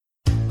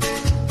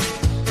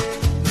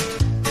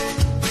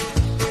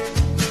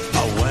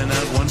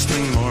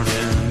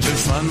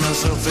find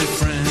myself a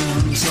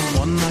friend,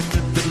 someone I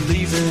could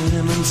believe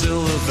in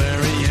until the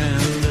very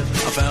end.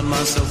 I found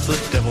myself the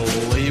devil,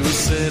 he was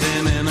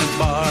sitting in a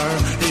bar.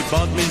 He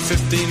bought me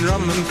 15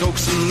 rum and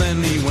cokes and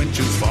then he went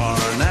too far.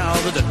 Now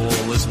the devil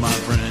is my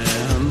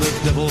friend, the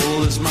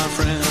devil is my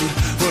friend.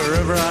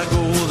 Wherever I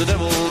go, the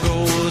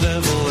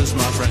devil is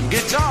my friend.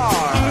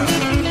 Guitar!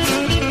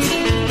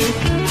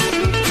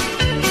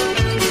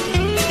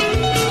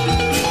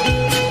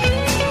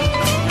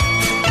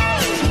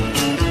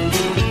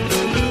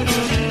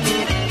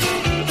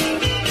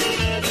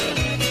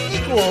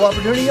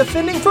 Opportunity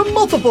offending from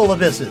multiple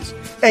abysses,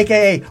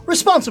 aka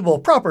responsible,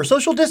 proper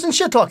social distance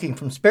shit talking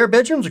from spare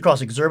bedrooms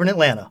across exurban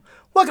Atlanta.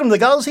 Welcome to the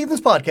Godless Heathens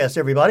podcast,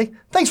 everybody.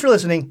 Thanks for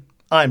listening.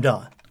 I'm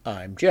Don.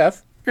 I'm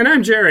Jeff. And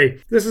I'm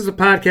Jerry. This is a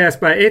podcast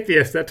by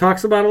atheists that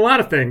talks about a lot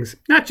of things,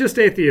 not just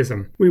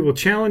atheism. We will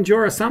challenge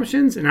your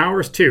assumptions and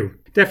ours too.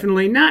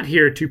 Definitely not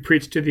here to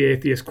preach to the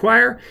atheist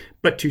choir,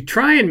 but to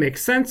try and make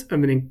sense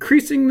of an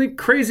increasingly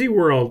crazy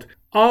world,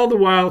 all the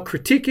while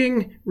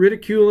critiquing,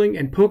 ridiculing,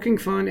 and poking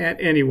fun at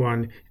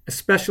anyone,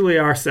 especially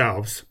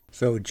ourselves.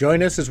 So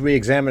join us as we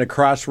examine a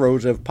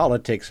crossroads of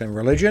politics and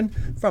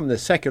religion from the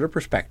secular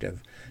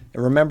perspective.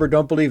 And remember,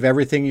 don't believe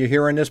everything you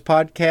hear in this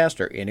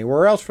podcast, or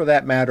anywhere else for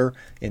that matter,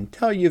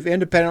 until you've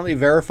independently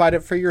verified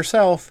it for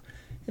yourself.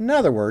 In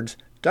other words,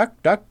 duck,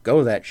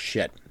 go that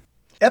shit.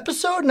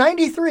 Episode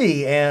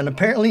 93, and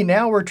apparently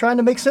now we're trying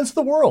to make sense of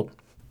the world.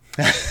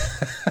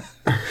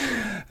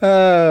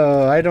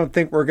 Oh, I don't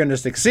think we're going to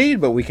succeed,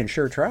 but we can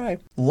sure try.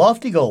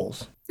 Lofty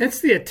goals.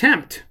 It's the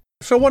attempt.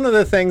 So one of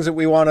the things that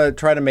we want to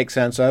try to make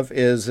sense of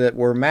is that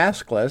we're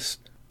maskless,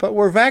 but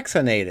we're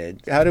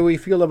vaccinated. How do we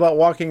feel about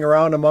walking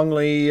around among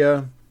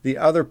the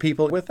other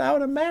people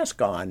without a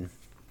mask on?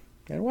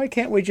 And why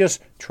can't we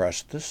just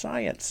trust the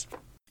science?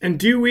 And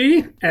do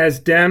we,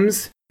 as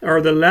Dems or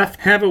the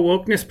left, have a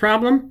wokeness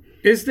problem?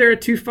 Is there a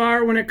too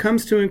far when it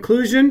comes to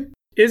inclusion?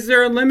 Is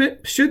there a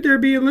limit? Should there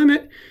be a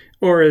limit?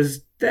 Or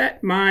is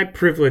that my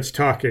privilege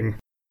talking?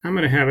 I'm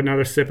going to have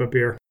another sip of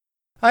beer.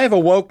 I have a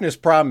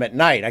wokeness problem at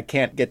night. I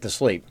can't get to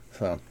sleep.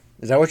 So,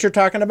 is that what you're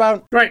talking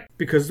about? Right,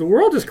 because the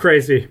world is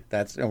crazy.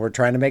 And we're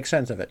trying to make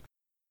sense of it.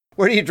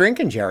 What are you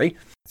drinking, Jerry?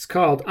 It's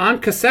called On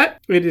Cassette.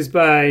 It is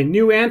by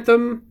New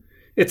Anthem.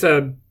 It's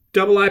a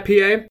double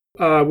IPA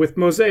with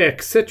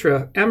Mosaic,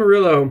 Citra,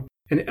 Amarillo,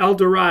 and El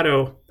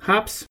Dorado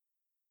hops.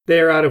 They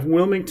are out of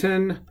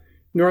Wilmington,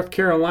 North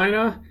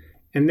Carolina,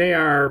 and they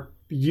are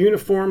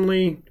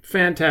uniformly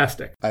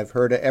fantastic. I've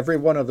heard of every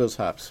one of those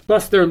hops.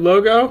 Plus their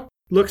logo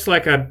looks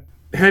like a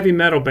heavy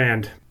metal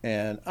band.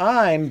 And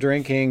I'm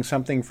drinking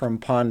something from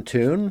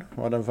Pontoon,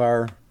 one of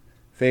our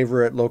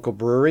favorite local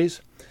breweries.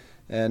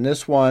 And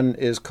this one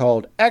is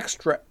called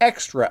Extra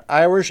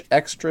Irish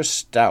Extra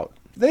Stout.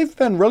 They've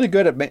been really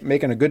good at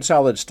making a good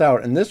solid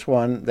stout. And this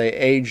one, they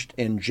aged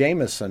in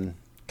Jameson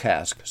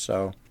cask.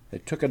 So they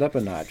took it up a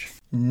notch.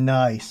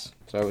 Nice.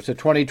 So it's a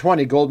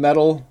 2020 gold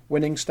medal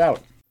winning stout.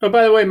 Oh,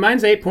 by the way,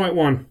 mine's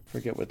 8.1.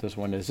 Forget what this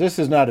one is. This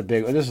is not a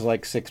big one. This is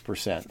like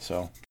 6%.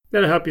 So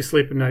that'll help you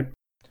sleep at night.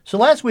 So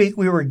last week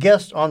we were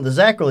guests on the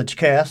Zacrilege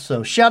cast,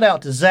 so shout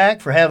out to Zach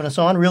for having us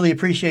on. Really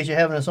appreciate you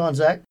having us on,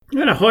 Zach. I'm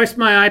going to hoist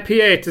my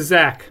IPA to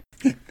Zach.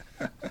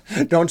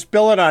 Don't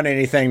spill it on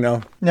anything,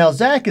 though. Now,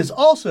 Zach is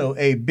also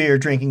a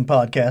beer-drinking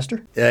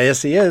podcaster.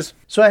 Yes, he is.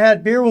 So I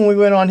had beer when we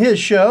went on his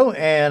show,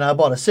 and I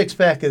bought a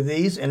six-pack of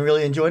these and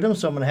really enjoyed them,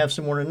 so I'm going to have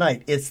some more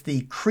tonight. It's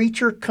the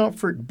Creature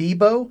Comfort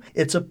Bebo.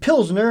 It's a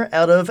Pilsner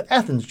out of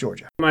Athens,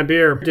 Georgia. My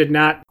beer did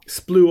not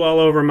splue all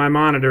over my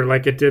monitor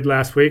like it did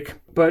last week,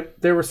 but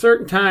there were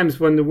certain times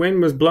when the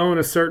wind was blowing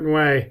a certain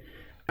way,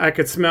 I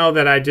could smell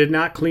that I did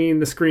not clean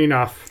the screen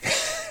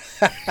off.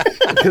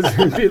 Because it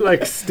would be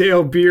like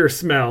stale beer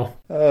smell.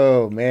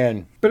 Oh,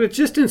 man. But it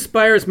just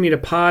inspires me to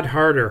pod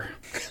harder.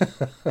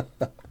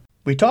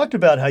 We talked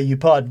about how you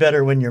pod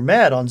better when you're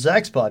mad on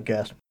Zach's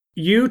podcast.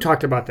 You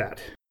talked about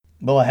that.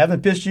 Well, I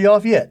haven't pissed you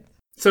off yet.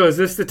 So is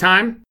this the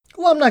time?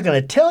 Well, I'm not going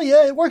to tell you.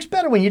 It works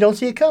better when you don't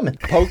see it coming.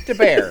 Poke the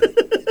bear.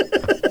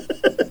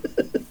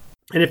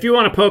 And if you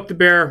want to poke the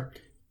bear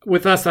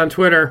with us on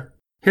Twitter,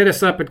 hit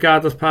us up at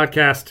Godless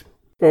Podcast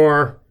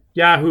or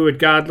Yahoo at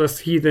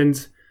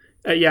godlessheathens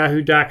at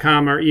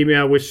yahoo.com, our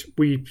email, which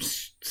we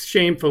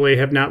shamefully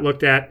have not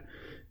looked at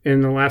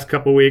in the last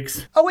couple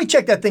weeks. Oh, we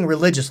check that thing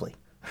religiously.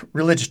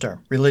 Religious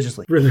term.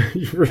 Religiously.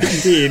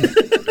 Indeed.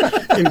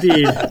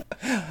 Indeed.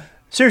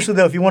 Seriously,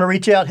 though, if you want to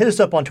reach out, hit us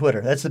up on Twitter.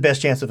 That's the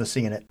best chance of us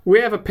seeing it.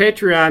 We have a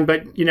Patreon,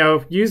 but,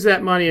 use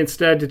that money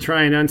instead to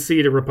try and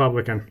unseat a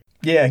Republican.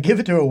 Yeah, give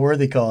it to a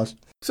worthy cause.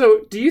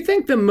 So, do you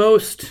think the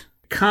most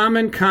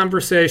common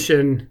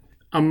conversation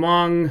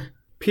among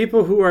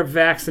people who are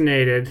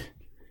vaccinated,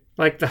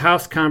 like the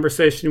house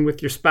conversation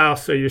with your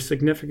spouse or your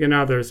significant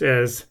others,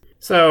 is,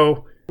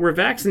 so we're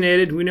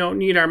vaccinated, we don't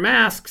need our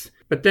masks,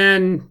 but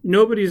then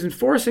nobody's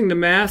enforcing the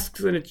masks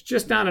and it's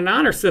just not an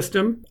honor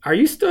system. Are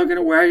you still going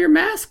to wear your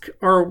mask?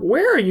 Or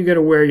where are you going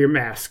to wear your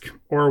mask?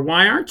 Or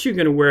why aren't you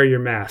going to wear your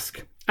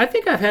mask? I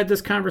think I've had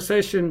this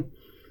conversation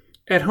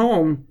at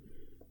home,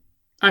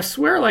 I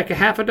swear, like a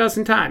half a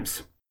dozen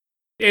times.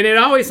 And it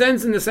always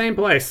ends in the same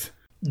place.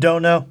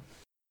 Don't know.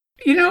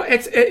 You know,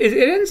 it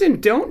ends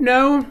in don't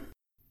know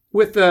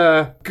with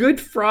a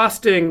good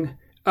frosting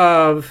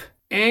of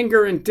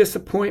anger and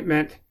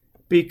disappointment,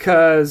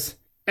 because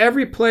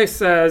every place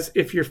says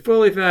if you're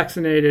fully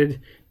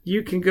vaccinated,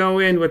 you can go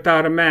in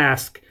without a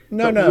mask.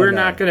 We're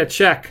not going to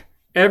check.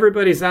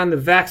 Everybody's on the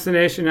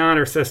vaccination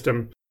honor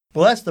system.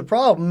 Well, that's the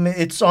problem.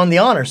 It's on the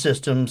honor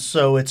system,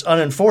 so it's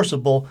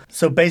unenforceable.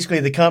 So basically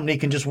the company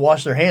can just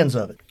wash their hands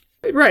of it.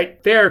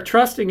 Right. They are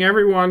trusting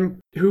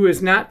everyone who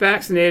is not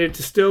vaccinated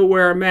to still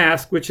wear a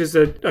mask, which is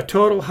a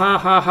total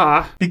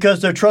ha.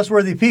 Because they're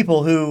trustworthy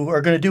people who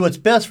are going to do what's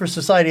best for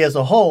society as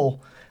a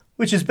whole,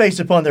 which is based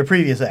upon their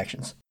previous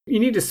actions. You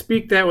need to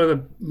speak that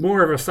with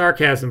more of a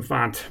sarcasm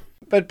font.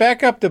 But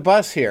back up the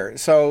bus here.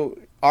 So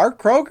our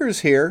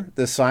Kroger's here.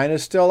 The sign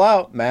is still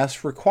out.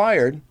 Masks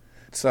required.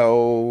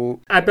 So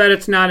I bet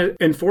it's not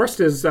enforced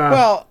as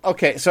well,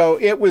 okay, so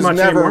it was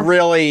never anymore.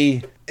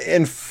 Really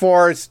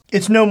enforced.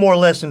 It's no more or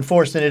less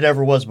enforced than it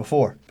ever was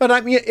before. But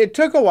I mean, it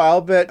took a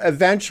while, but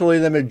eventually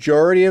the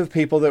majority of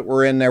people that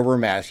were in there were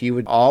masked. You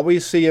would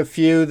always see a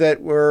few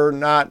that were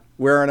not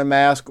wearing a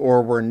mask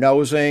or were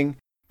nosing.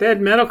 They had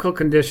medical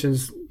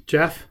conditions,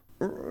 Jeff.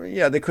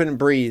 Yeah, they couldn't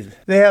breathe.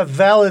 They have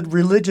valid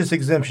religious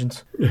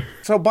exemptions.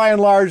 So by and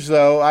large,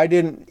 though, I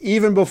didn't,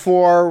 even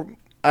before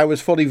I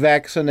was fully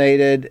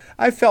vaccinated,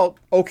 I felt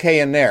okay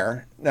in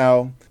there.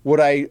 Now,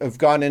 would I have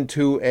gone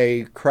into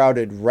a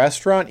crowded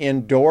restaurant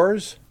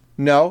indoors?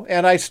 No,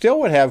 and I still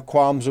would have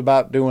qualms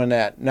about doing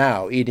that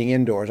now, eating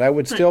indoors. I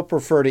would still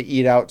prefer to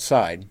eat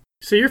outside.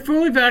 So you're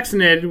fully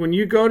vaccinated. When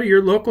you go to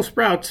your local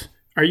Sprouts,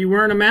 are you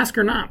wearing a mask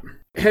or not?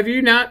 Have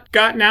you not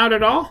gotten out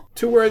at all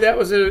to where that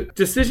was a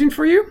decision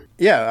for you?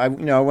 Yeah, I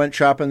went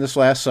shopping this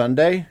last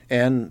Sunday,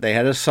 and they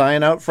had a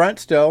sign out front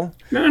still.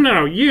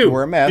 No, you.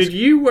 Wear a mask. Did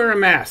you wear a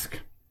mask?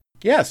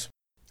 Yes.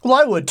 Well,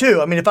 I would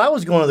too. I mean, if I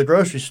was going to the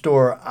grocery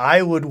store,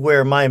 I would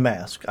wear my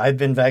mask. I've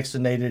been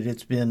vaccinated.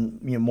 It's been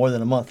more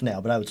than a month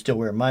now, but I would still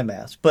wear my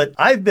mask. But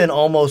I've been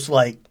almost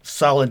like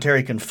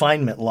solitary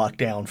confinement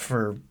lockdown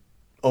for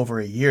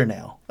over a year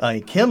now.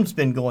 Kim's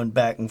been going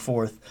back and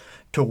forth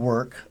to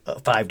work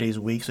 5 days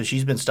a week, so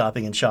she's been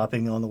stopping and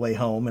shopping on the way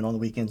home and on the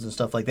weekends and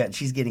stuff like that. And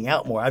she's getting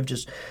out more.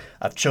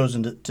 I've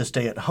chosen to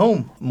stay at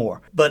home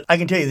more. But I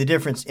can tell you the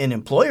difference in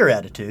employer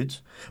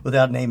attitudes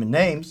without naming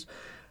names.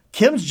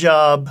 Kim's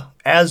job,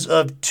 as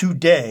of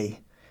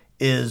today,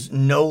 is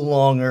no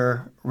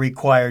longer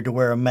required to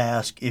wear a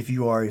mask if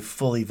you are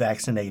fully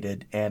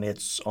vaccinated, and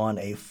it's on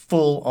a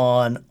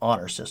full-on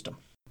honor system.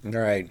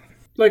 Right.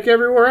 Like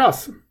everywhere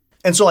else.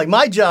 And so,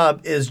 my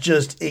job is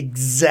just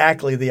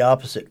exactly the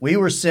opposite. We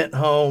were sent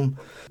home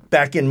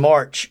back in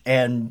March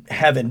and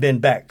haven't been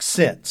back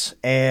since.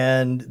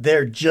 And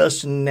they're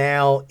just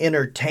now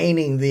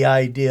entertaining the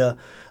idea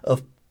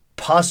of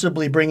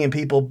possibly bringing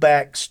people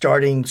back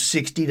starting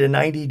 60 to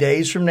 90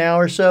 days from now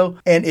or so.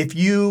 And if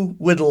you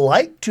would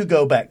like to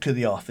go back to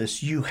the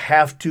office, you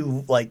have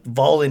to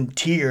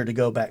volunteer to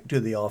go back to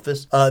the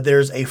office.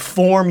 There's a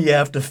form you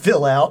have to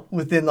fill out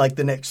within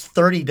the next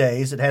 30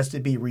 days. It has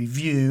to be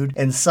reviewed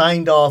and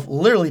signed off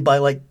literally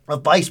by a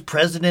vice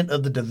president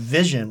of the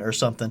division or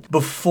something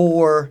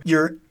before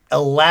you're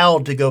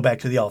allowed to go back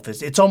to the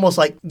office. It's almost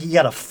like you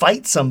got to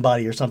fight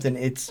somebody or something.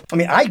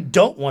 I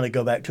don't want to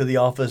go back to the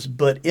office,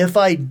 but if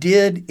I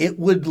did, it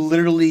would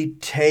literally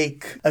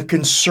take a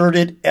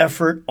concerted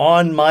effort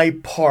on my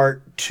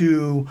part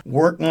to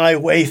work my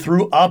way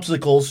through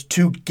obstacles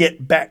to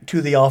get back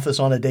to the office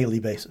on a daily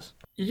basis.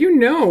 You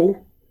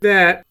know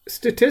that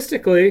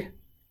statistically,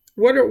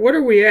 what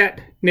are we at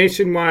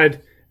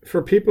nationwide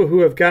for people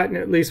who have gotten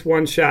at least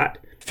one shot?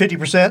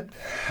 50%?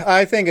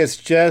 I think it's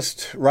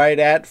just right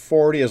at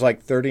 40, is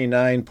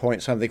 39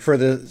 point something. For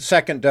the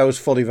second dose,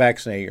 fully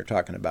vaccinated, you're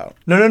talking about.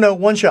 No,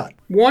 one shot.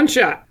 One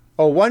shot.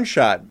 Oh, one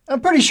shot.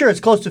 I'm pretty sure it's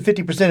close to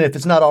 50% if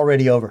it's not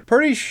already over.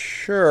 Pretty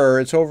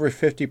sure it's over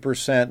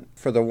 50%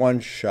 for the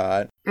one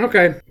shot.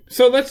 Okay,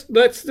 so let's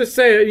just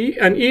say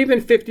an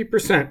even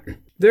 50%.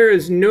 There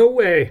is no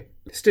way,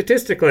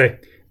 statistically,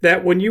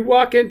 that when you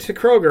walk into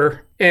Kroger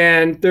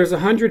and there's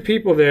 100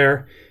 people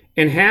there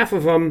and half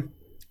of them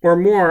or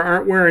more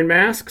aren't wearing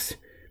masks,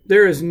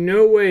 there is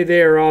no way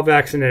they are all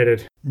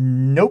vaccinated.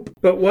 Nope.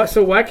 But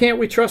so why can't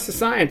we trust the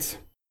science?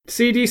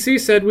 CDC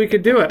said we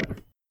could do it.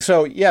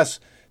 So, yes,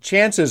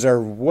 chances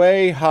are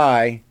way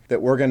high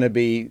that we're going to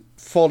be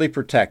fully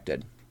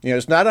protected.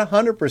 It's not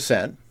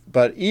 100%,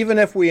 but even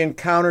if we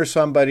encounter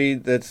somebody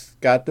that's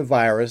got the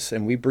virus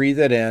and we breathe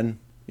it in,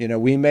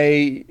 we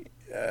may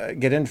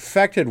get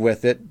infected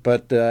with it,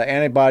 but the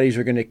antibodies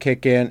are going to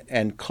kick in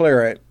and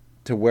clear it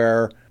to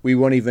where we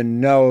won't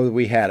even know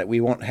we had it. We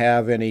won't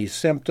have any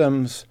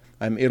symptoms.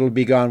 It'll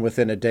be gone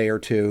within a day or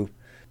two,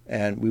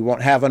 and we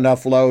won't have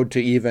enough load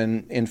to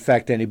even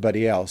infect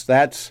anybody else.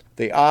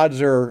 The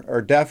odds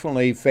are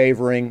definitely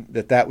favoring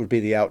that would be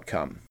the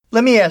outcome.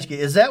 Let me ask you,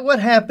 is that what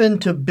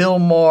happened to Bill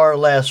Maher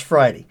last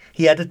Friday?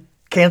 He had to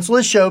cancel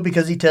his show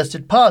because he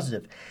tested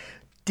positive.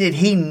 Did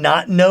he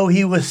not know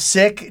he was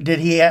sick? Did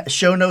he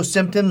show no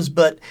symptoms,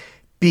 but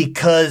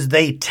because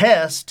they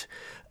test,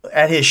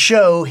 at his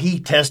show, he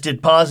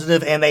tested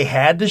positive and they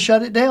had to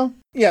shut it down?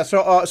 Yeah,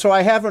 so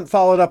I haven't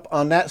followed up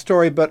on that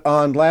story, but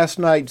on last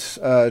night's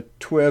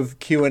TWIV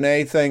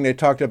Q&A thing, they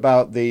talked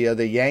about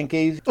the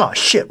Yankees. Oh,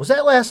 shit. Was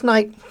that last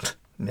night?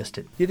 Missed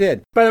it. You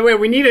did. By the way,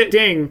 we need a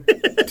ding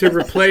to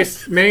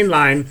replace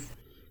Mainline,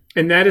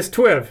 and that is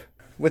TWIV.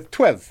 With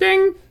TWIV.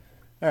 Ding!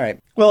 All right.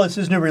 Well, it's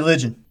his new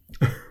religion.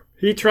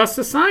 He trusts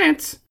the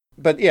science.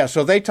 But yeah,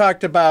 so they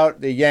talked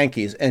about the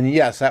Yankees, and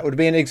yes, that would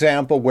be an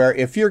example where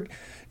if you're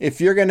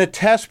going to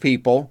test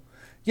people,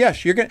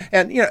 yes, you're going to,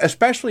 and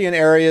especially in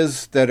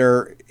areas that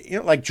are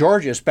like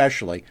Georgia,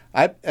 especially.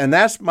 And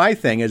that's my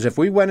thing is if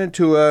we went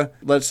into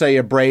let's say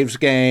a Braves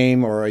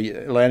game or a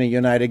Atlanta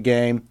United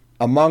game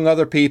among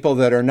other people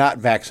that are not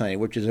vaccinated,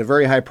 which is a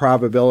very high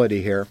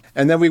probability here,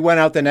 and then we went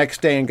out the next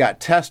day and got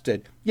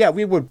tested, yeah,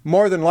 we would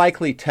more than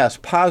likely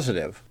test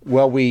positive.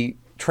 Will we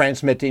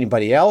transmit to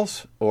anybody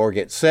else or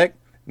get sick?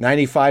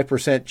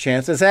 95%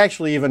 chance. It's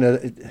actually even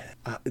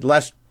a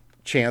less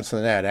chance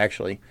than that,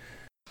 actually.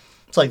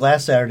 It's like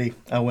last Saturday,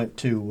 I went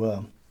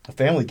to a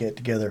family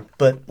get-together,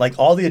 but like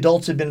all the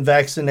adults had been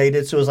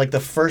vaccinated, so it was like the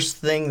first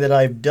thing that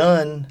I've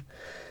done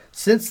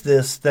since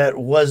this that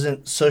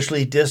wasn't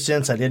socially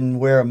distanced. I didn't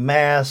wear a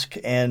mask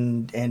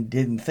and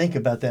didn't think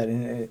about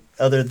that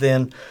other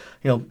than,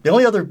 the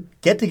only other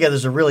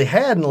get-togethers I really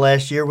had in the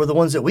last year were the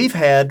ones that we've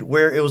had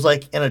where it was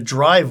like in a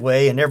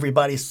driveway and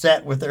everybody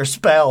sat with their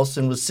spouse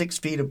and was 6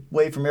 feet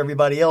away from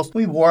everybody else.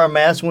 We wore our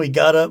masks when we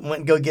got up and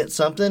went and go get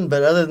something,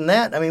 but other than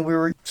that, we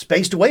were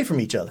spaced away from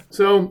each other.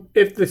 So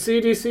if the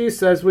CDC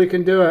says we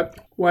can do it,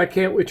 why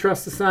can't we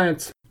trust the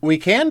science? We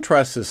can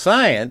trust the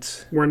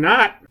science. We're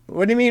not.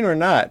 What do you mean we're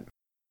not?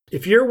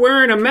 If you're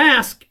wearing a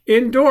mask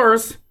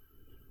indoors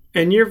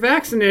and you're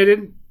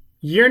vaccinated,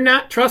 you're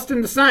not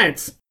trusting the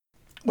science.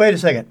 Wait a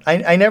second.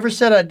 I never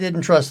said I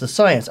didn't trust the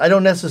science. I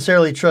don't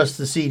necessarily trust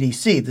the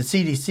CDC. The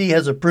CDC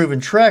has a proven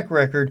track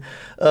record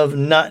of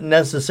not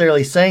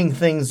necessarily saying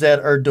things that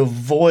are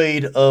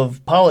devoid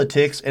of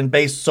politics and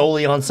based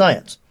solely on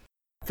science.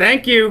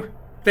 Thank you.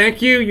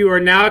 Thank you. You are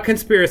now a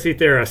conspiracy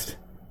theorist.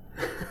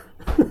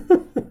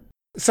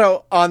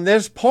 So on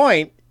this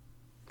point,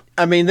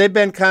 they've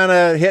been kind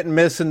of hit and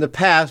miss in the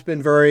past,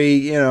 been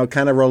very,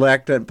 kind of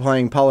reluctant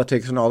playing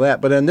politics and all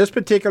that. But in this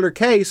particular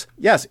case,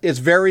 yes, it's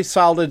very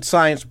solid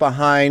science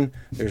behind.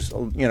 There's,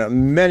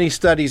 many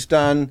studies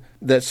done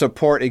that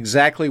support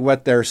exactly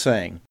what they're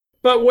saying.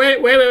 But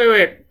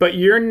wait. But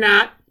you're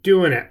not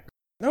doing it.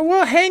 Oh,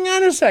 well, hang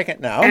on a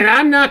second now. And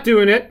I'm not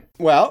doing it.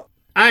 Well,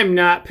 I'm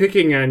not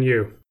picking on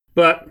you.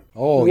 But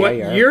what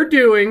yeah. you're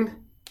doing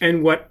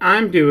and what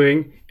I'm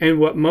doing and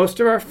what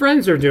most of our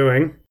friends are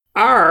doing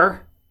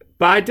are,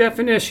 by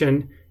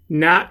definition,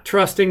 not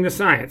trusting the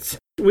science.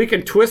 We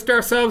can twist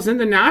ourselves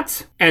into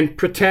knots and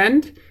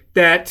pretend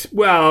that,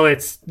 well,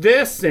 it's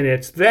this and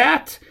it's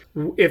that.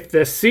 If the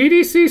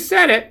CDC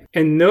said it,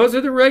 and those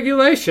are the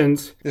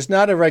regulations... It's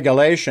not a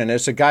regulation,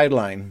 it's a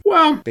guideline.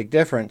 Well... Big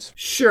difference.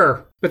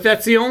 Sure, but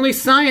that's the only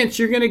science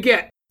you're going to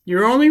get.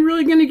 You're only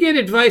really going to get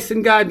advice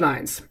and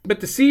guidelines. But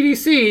the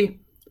CDC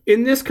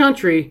in this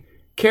country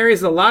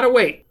carries a lot of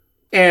weight.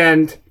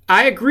 And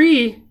I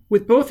agree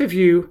with both of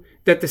you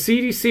that the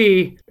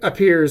CDC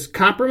appears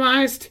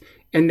compromised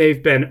and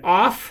they've been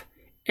off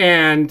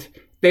and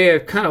they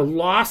have kind of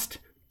lost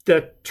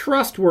the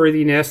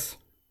trustworthiness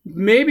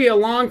maybe a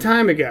long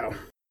time ago.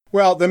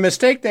 Well, the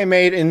mistake they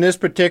made in this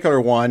particular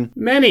one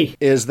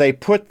is they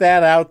put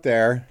that out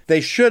there.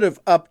 They should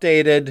have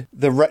updated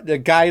the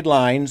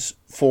guidelines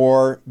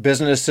for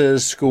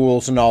businesses,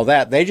 schools, and all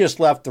that. They just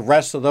left the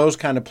rest of those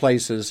kind of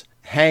places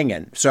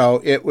hanging. So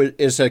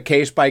it's a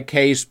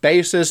case-by-case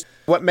basis.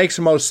 What makes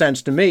the most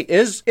sense to me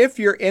is if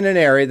you're in an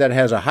area that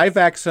has a high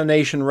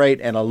vaccination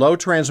rate and a low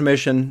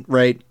transmission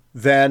rate,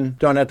 then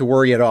don't have to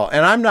worry at all.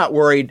 And I'm not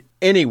worried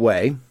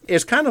anyway.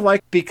 It's kind of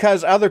like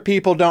because other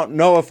people don't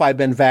know if I've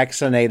been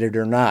vaccinated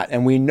or not.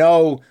 And we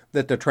know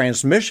that the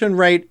transmission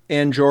rate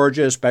in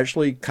Georgia,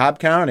 especially Cobb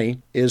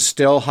County, is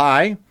still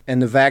high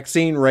and the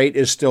vaccine rate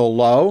is still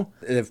low.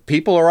 If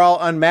people are all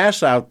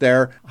unmasked out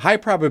there, high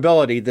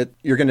probability that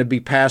you're going to be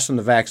passing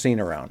the vaccine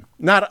around.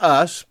 Not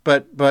us,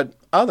 but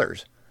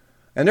others.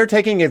 And they're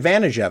taking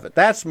advantage of it.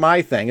 That's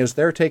my thing, is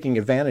they're taking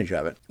advantage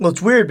of it. Well,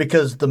 it's weird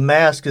because the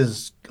mask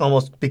has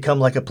almost become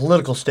like a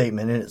political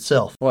statement in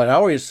itself. Well, it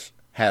always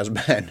has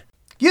been.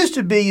 Used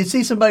to be, you'd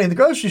see somebody in the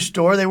grocery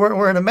store, they weren't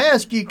wearing a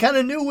mask, you kind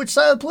of knew which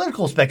side of the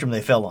political spectrum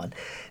they fell on.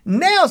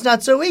 Now it's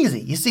not so easy.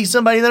 You see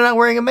somebody, they're not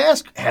wearing a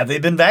mask, have they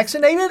been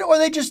vaccinated, or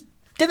did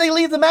they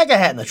leave the MAGA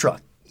hat in the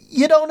truck?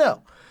 You don't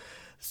know.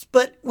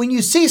 But when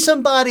you see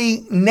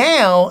somebody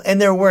now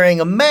and they're wearing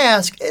a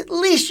mask, at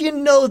least you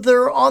know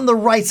they're on the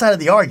right side of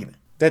the argument.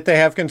 That they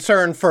have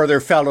concern for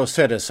their fellow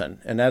citizen.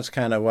 And that's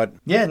kind of what...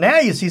 Yeah, now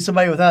you see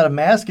somebody without a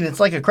mask and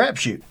it's like a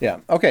crapshoot. Yeah.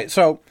 Okay,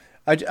 so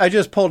I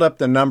just pulled up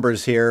the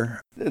numbers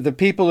here. The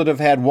people that have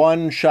had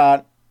one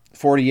shot,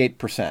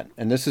 48%.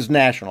 And this is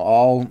national,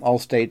 all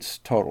states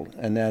total.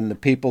 And then the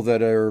people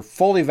that are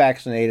fully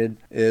vaccinated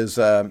is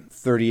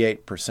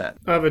 38%.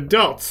 Of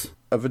adults.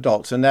 Of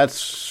adults. And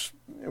that's...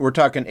 we're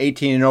talking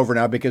 18 and over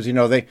now because,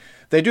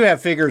 they do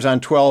have figures on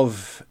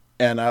 12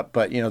 and up,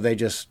 but, they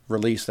just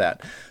released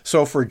that.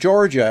 So for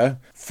Georgia,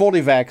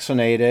 fully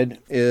vaccinated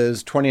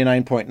is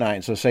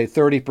 29.9. So say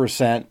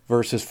 30%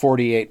 versus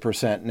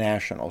 48%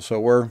 national. So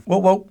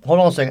Whoa, hold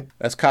on a second.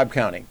 That's Cobb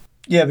County.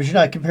 Yeah, but you're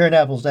not comparing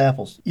apples to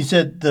apples. You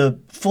said the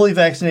fully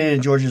vaccinated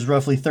in Georgia is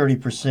roughly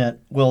 30%.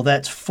 Well,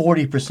 that's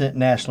 40%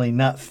 nationally,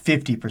 not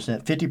 50%.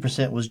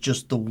 50% was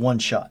just the one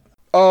shot.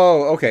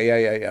 Oh,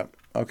 okay. Yeah.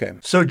 Okay.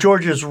 So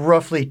Georgia's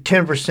roughly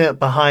 10%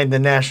 behind the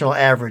national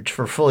average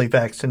for fully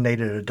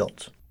vaccinated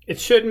adults. It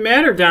shouldn't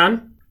matter,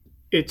 Don.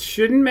 It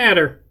shouldn't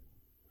matter.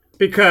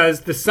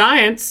 Because the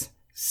science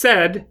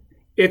said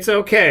it's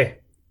okay.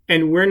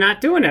 And we're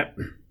not doing it.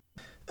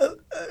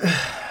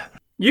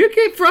 You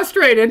get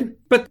frustrated,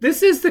 but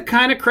this is the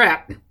kind of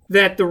crap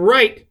that the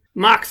right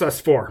mocks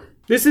us for.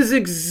 This is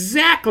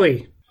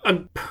exactly a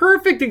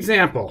perfect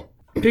example.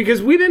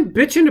 Because we've been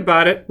bitching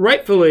about it,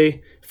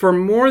 rightfully, for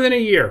more than a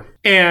year.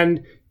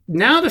 And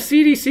now the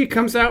CDC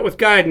comes out with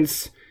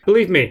guidance.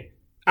 Believe me,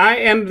 I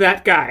am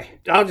that guy.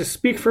 I'll just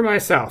speak for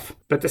myself.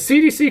 But the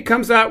CDC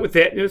comes out with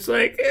it, and it's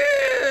like,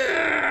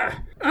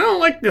 I don't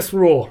like this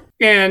rule.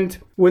 And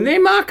when they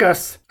mock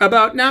us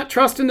about not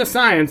trusting the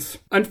science,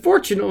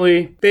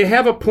 unfortunately, they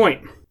have a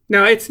point.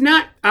 Now, it's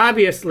not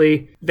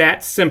obviously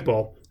that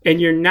simple. And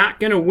you're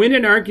not going to win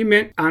an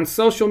argument on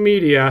social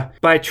media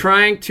by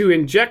trying to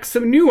inject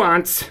some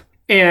nuance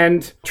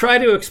and try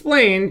to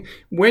explain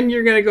when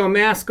you're going to go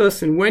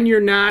maskless and when you're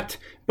not.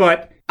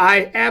 But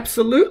I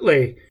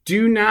absolutely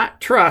do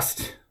not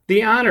trust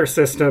the honor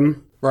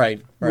system.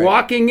 Right.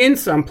 Walking in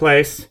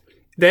someplace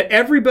that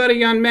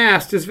everybody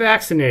unmasked is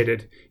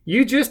vaccinated.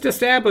 You just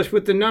established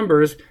with the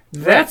numbers,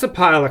 that's a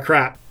pile of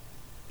crap.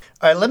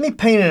 All right, let me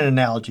paint an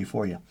analogy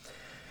for you.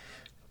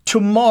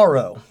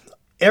 Tomorrow,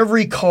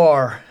 every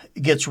car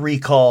gets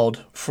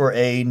recalled for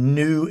a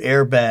new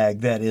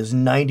airbag that is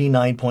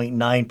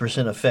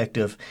 99.9%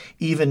 effective,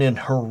 even in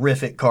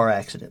horrific car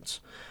accidents.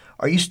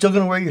 Are you still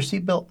going to wear your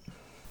seatbelt?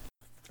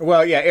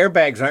 Well, yeah,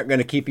 airbags aren't going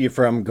to keep you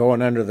from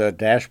going under the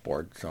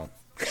dashboard, so.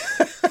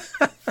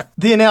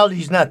 The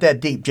analogy's not that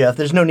deep, Jeff.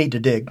 There's no need to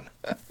dig.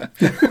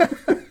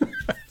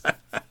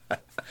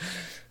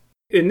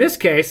 In this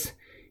case,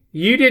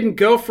 you didn't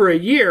go for a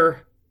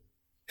year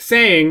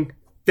saying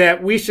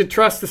that we should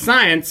trust the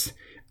science,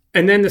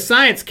 and then the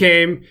science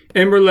came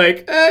and we're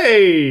like,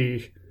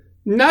 hey,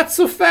 not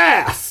so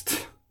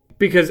fast.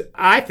 Because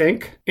I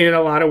think, in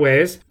a lot of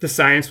ways, the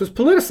science was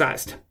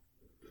politicized.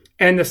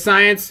 And the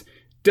science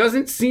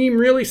doesn't seem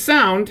really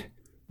sound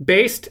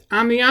based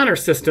on the honor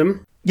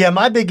system. Yeah,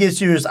 my big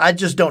issue is I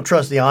just don't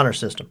trust the honor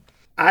system.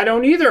 I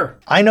don't either.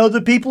 I know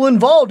the people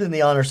involved in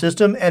the honor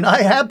system, and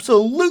I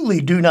absolutely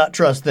do not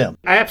trust them.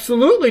 I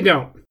absolutely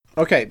don't.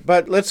 Okay,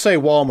 but let's say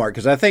Walmart,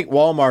 because I think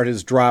Walmart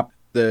has dropped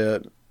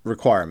the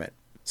requirement.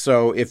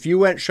 So if you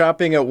went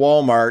shopping at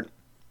Walmart,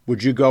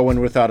 would you go in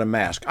without a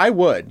mask? I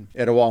would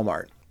at a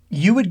Walmart.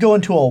 You would go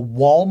into a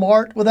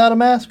Walmart without a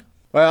mask?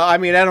 Well, I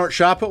mean, I don't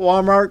shop at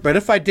Walmart, but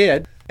if I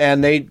did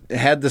and they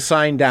had the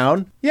sign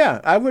down, yeah,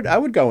 I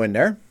would go in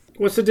there.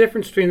 What's the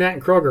difference between that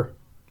and Kroger?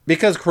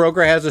 Because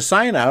Kroger has a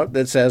sign out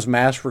that says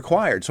mask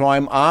required. So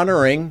I'm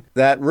honoring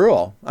that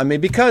rule. I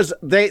mean, because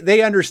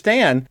they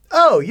understand.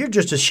 Oh, you're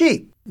just a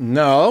sheep.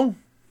 No.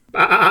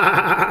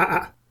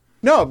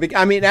 No,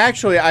 I mean,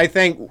 actually, I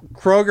think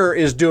Kroger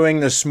is doing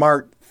the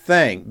smart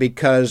thing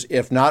because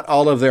if not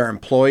all of their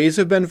employees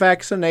have been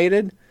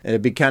vaccinated,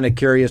 it'd be kind of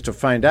curious to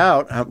find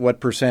out what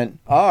percent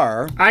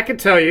are. I could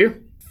tell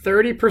you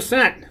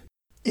 30%.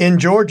 In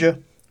Georgia,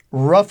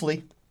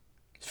 roughly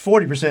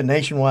 40%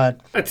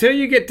 nationwide. Until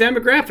you get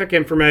demographic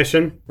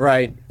information,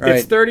 right.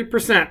 It's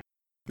 30%.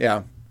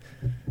 Yeah.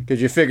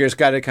 Because you figure it's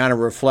got to kind of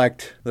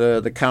reflect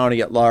the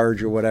county at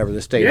large or whatever,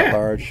 the state at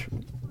large.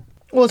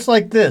 Well, it's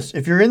like this.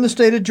 If you're in the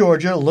state of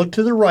Georgia, look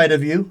to the right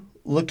of you,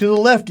 look to the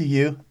left of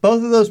you.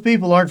 Both of those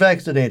people aren't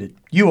vaccinated.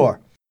 You are.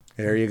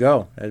 There you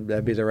go.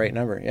 That'd be the right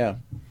number, yeah.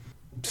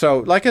 So,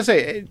 like I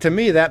say, to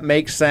me, that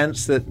makes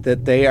sense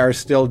that they are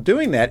still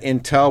doing that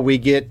until we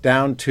get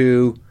down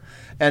to,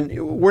 and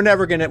we're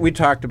never going to, we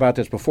talked about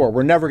this before,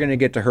 we're never going to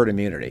get to herd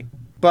immunity.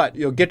 But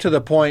you'll get to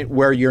the point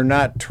where you're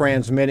not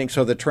transmitting,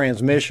 so the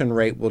transmission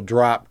rate will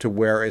drop to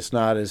where it's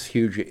not as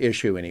huge an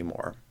issue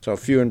anymore. So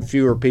fewer and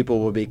fewer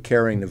people will be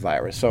carrying the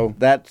virus. So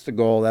that's the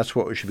goal. That's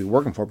what we should be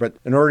working for. But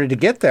in order to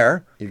get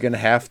there, you're going to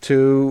have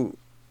to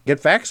get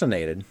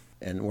vaccinated.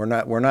 And we're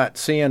not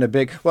seeing a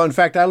big... Well, in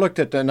fact, I looked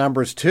at the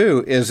numbers,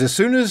 too, is as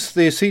soon as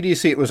the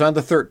CDC, it was on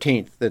the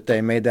 13th that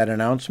they made that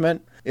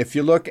announcement. If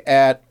you look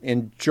at,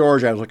 in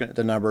Georgia, I was looking at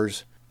the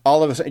numbers,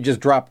 all of a sudden it just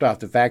dropped off.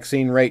 The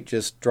vaccine rate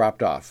just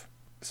dropped off.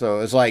 So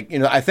it's like,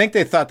 I think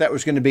they thought that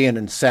was going to be an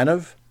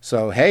incentive.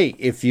 So, hey,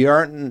 if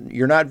you're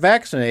not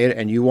vaccinated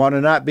and you want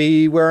to not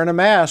be wearing a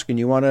mask and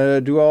you want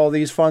to do all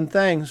these fun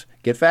things,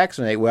 get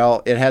vaccinated.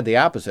 Well, it had the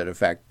opposite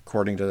effect,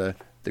 according to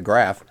the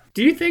graph.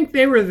 Do you think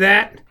they were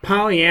that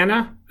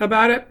Pollyanna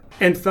about it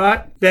and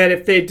thought that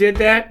if they did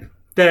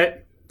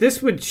that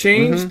this would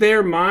change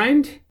their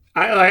mind?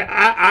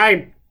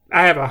 I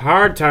have a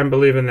hard time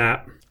believing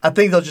that. I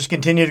think they'll just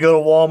continue to go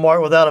to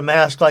Walmart without a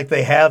mask like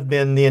they have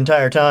been the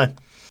entire time,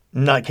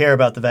 not care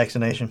about the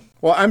vaccination.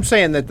 Well, I'm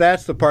saying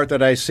that's the part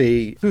that I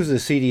see. Who's the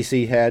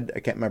CDC head? I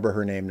can't remember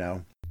her name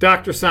now.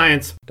 Dr.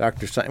 Science.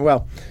 Dr. Science.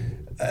 Well,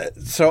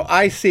 so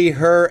I see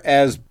her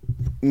as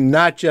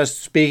not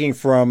just speaking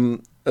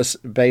from a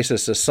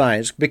basis of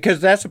science, because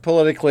that's a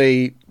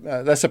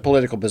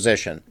political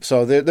position.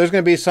 So there's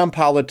going to be some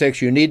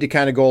politics. You need to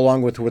kind of go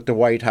along with what the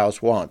White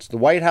House wants. The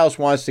White House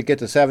wants to get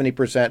to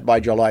 70% by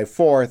July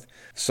 4th,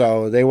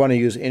 so they want to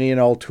use any and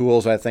all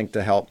tools, I think,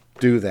 to help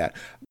do that.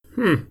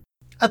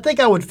 I think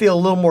I would feel a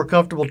little more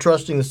comfortable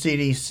trusting the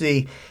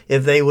CDC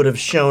if they would have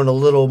shown a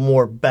little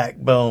more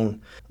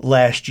backbone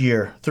last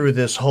year through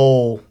this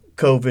whole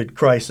COVID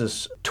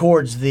crisis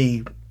towards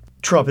the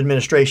Trump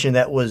administration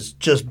that was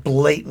just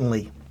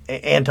blatantly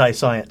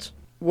anti-science.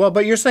 Well,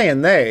 but you're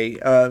saying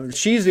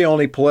she's the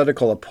only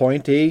political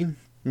appointee.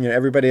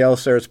 Everybody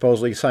else there is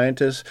supposedly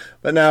scientists.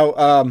 But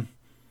now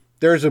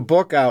there's a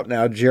book out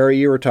now. Jerry,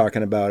 you were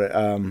talking about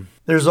it.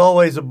 There's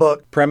always a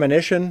book.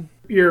 Premonition.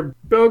 You're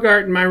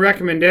bogarting my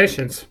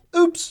recommendations.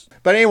 Oops.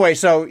 But anyway,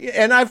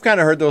 and I've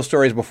kind of heard those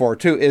stories before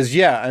too,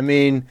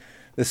 the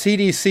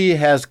CDC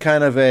has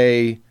kind of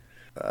a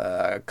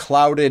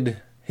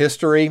clouded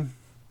history.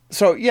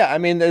 So,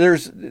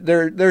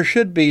 there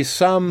should be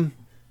some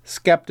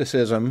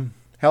skepticism,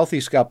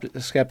 healthy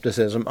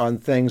skepticism on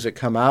things that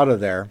come out of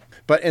there.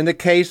 But in the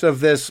case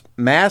of this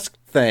mask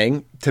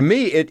thing, to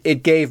me,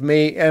 it gave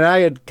me, and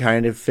I had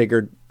kind of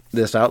figured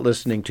this out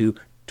listening to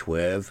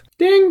TWIV.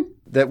 Ding!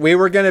 That we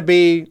were going to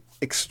be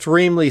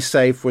extremely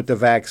safe with the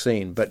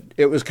vaccine. But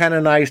it was kind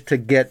of nice to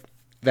get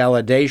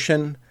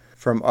validation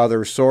from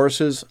other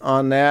sources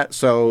on that.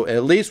 So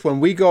at least when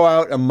we go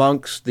out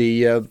amongst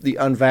the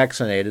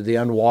unvaccinated, the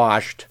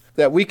unwashed,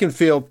 that we can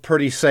feel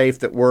pretty safe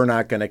that we're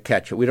not going to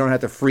catch it. We don't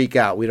have to freak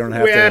out. We don't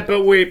have to.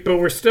 But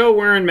we're still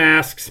wearing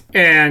masks,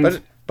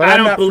 and but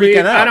I'm not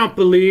freaking out. I don't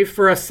believe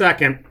for a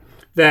second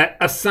that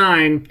a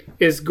sign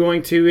is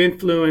going to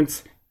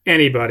influence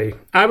anybody.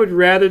 I would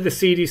rather the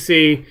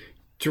CDC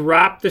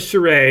drop the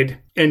charade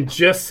and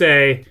just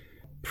say,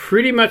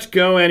 pretty much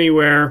go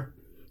anywhere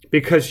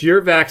because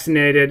you're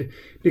vaccinated,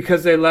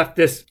 because they left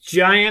this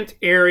giant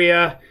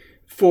area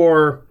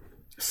for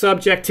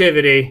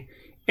subjectivity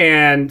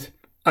and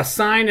a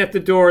sign at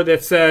the door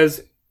that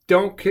says,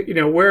 don't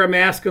wear a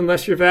mask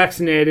unless you're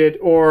vaccinated,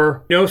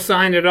 or no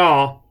sign at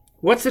all.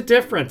 What's the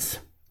difference?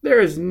 There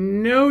is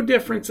no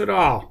difference at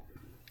all.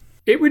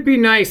 It would be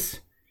nice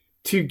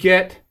to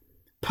get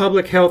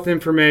public health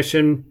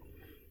information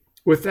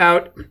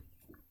without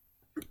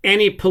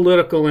any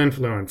political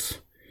influence.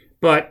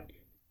 But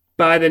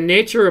by the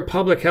nature of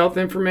public health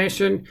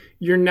information,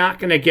 you're not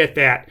going to get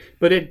that.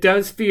 But it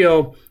does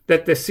feel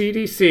that the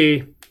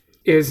CDC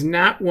is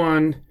not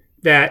one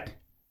that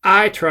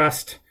I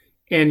trust,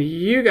 and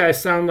you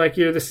guys sound like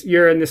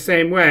you're in the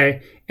same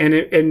way.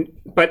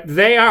 But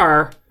they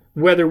are,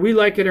 whether we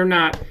like it or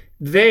not,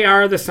 they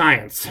are the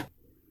science.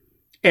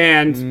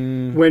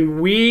 And when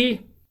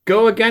we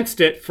go against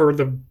it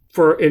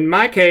for in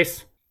my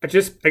case,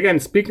 just again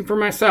speaking for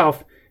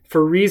myself,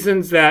 for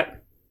reasons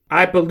that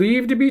I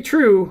believe to be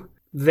true,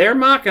 they're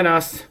mocking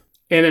us,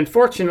 and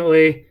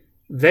unfortunately,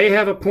 they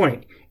have a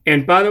point.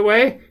 And by the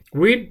way,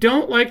 we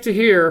don't like to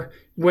hear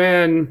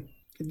when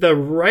the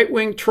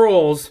right-wing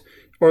trolls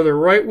or the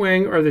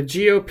right-wing or the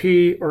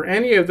GOP or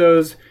any of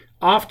those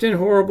often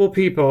horrible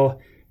people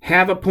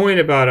have a point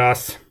about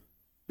us,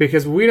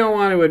 because we don't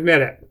want to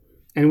admit it.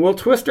 And we'll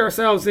twist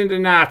ourselves into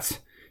knots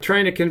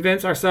trying to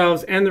convince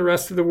ourselves and the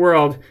rest of the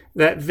world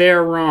that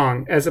they're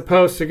wrong, as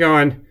opposed to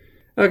going,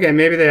 okay,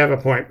 maybe they have a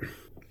point.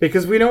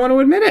 Because we don't want to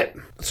admit it.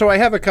 So I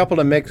have a couple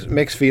of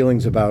mixed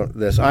feelings about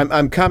this.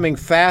 I'm coming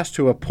fast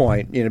to a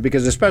point,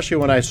 because especially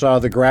when I saw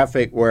the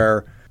graphic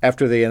where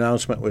after the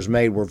announcement was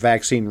made, where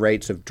vaccine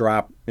rates have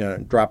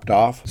dropped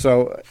off.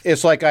 So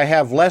it's like I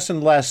have less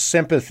and less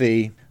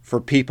sympathy for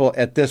people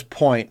at this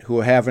point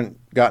who haven't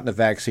gotten the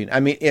vaccine.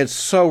 I mean, it's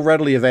so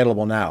readily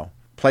available now.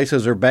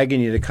 Places are begging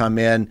you to come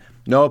in.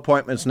 No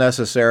appointments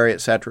necessary,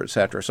 et cetera, et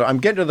cetera. So I'm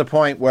getting to the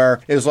point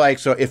where it's like,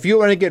 so if you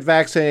want to get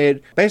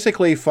vaccinated,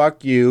 basically,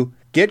 fuck you.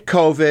 Get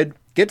COVID,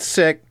 get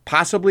sick,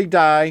 possibly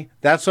die.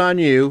 That's on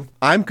you.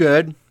 I'm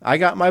good. I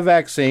got my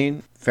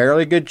vaccine.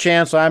 Fairly good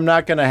chance I'm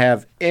not going to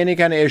have any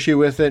kind of issue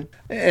with it.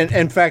 And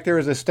in fact, there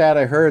was a stat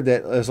I heard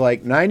that was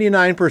like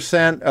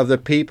 99% of the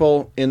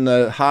people in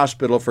the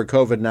hospital for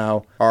COVID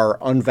now are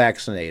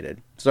unvaccinated.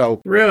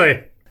 So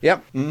really?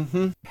 Yep.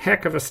 Mm-hmm.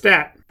 Heck of a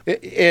stat.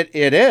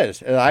 It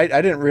is. I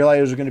didn't realize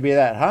it was going to be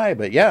that high,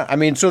 but yeah. I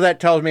mean, so that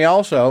tells me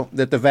also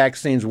that the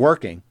vaccine's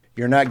working.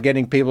 You're not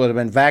getting people that have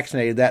been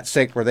vaccinated that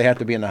sick where they have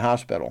to be in the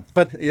hospital.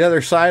 But the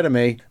other side of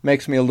me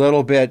makes me a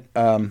little bit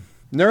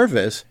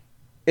nervous,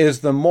 is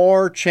the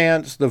more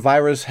chance the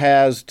virus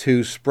has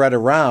to spread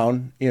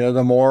around,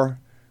 the more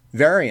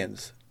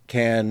variants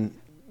can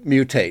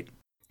mutate.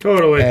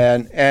 Totally.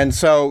 And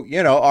so,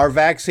 our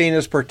vaccine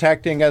is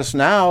protecting us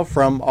now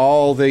from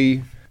all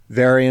the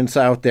variants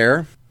out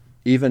there.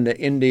 even the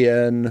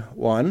Indian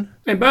one.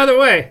 And by the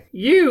way,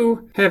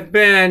 you have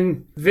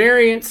been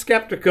variant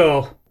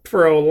skeptical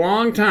for a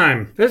long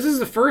time. This is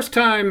the first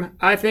time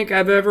I think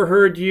I've ever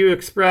heard you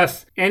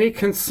express any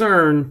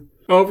concern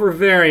over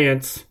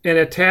variants and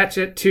attach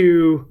it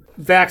to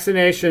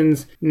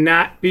vaccinations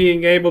not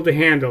being able to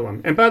handle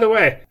them. And by the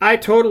way, I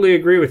totally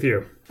agree with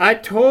you.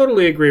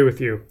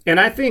 And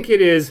I think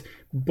it is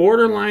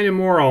borderline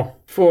immoral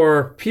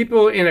for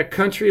people in a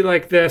country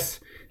like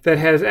this that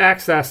has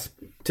access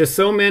to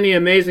so many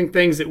amazing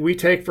things that we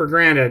take for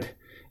granted.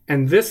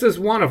 And this is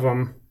one of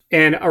them.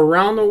 And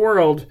around the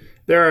world,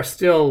 there are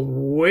still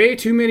way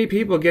too many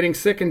people getting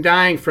sick and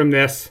dying from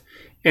this.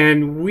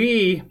 And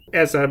we,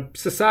 as a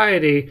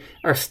society,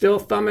 are still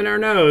thumbing our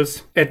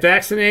nose at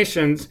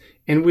vaccinations,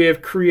 and we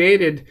have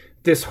created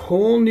this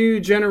whole new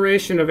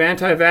generation of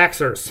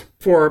anti-vaxxers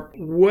for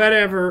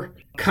whatever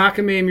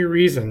cockamamie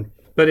reason.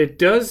 But it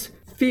does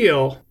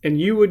feel, and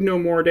you would know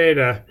more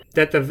data,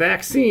 that the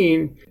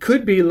vaccine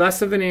could be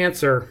less of an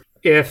answer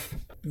if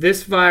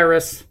this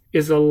virus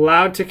is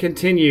allowed to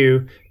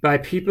continue by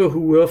people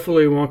who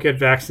willfully won't get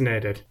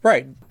vaccinated.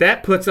 Right.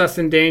 That puts us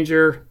in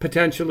danger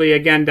potentially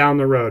again down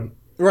the road.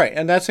 Right,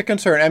 and that's a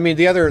concern. I mean,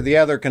 the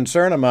other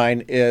concern of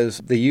mine is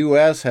the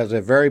U.S. has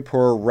a very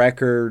poor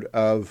record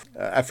of,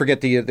 I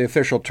forget the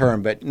official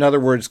term, but in other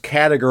words,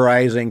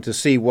 categorizing to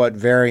see what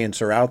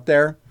variants are out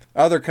there.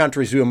 Other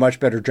countries do a much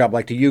better job,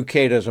 like the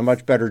UK does a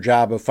much better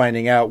job of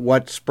finding out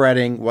what's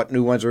spreading, what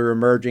new ones are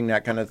emerging,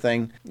 that kind of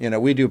thing. You know,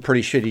 we do a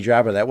pretty shitty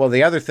job of that. Well,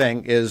 the other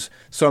thing is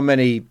so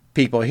many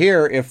people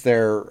here, if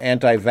they're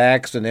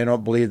anti-vax and they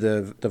don't believe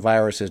the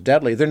virus is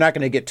deadly, they're not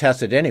going to get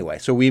tested anyway.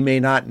 So we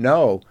may not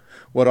know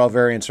what all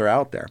variants are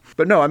out there.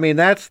 But no, I mean,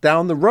 that's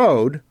down the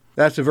road.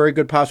 That's a very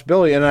good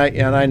possibility. And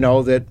I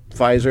know that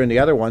Pfizer and the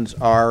other ones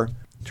are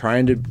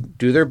trying to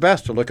do their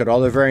best to look at all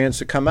the variants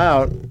that come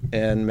out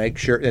and make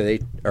sure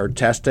they are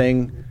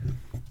testing,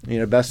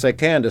 best they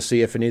can to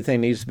see if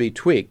anything needs to be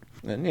tweaked.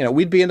 And,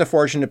 we'd be in the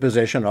fortunate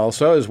position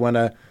also is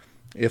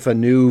if a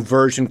new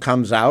version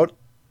comes out,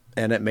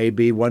 and it may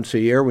be once a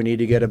year, we need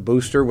to get a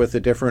booster with a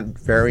different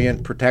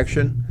variant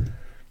protection.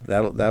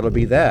 That'll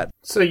be that.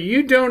 So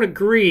you don't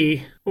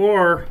agree,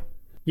 or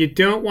you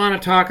don't want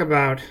to talk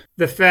about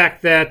the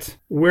fact that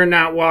we're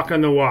not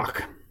walking the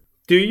walk.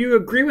 Do you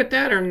agree with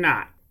that or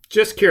not?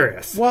 Just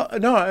curious. Well,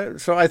 no,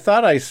 so I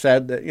thought I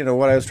said that,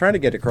 what I was trying to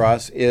get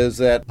across is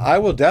that I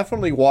will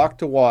definitely walk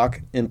the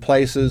walk in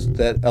places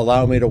that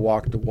allow me to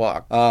walk the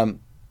walk.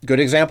 Good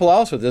example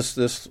also,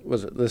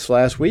 this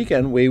last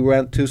weekend, we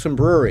went to some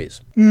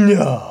breweries.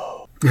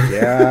 No.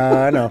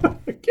 Yeah, I know.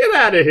 Get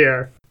out of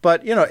here.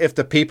 But, if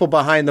the people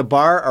behind the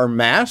bar are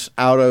masked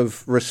out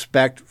of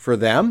respect for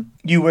them.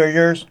 You wear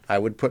yours? I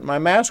would put my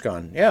mask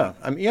on, yeah.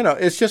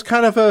 It's just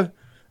kind of a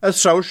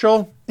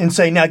social. And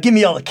say, now give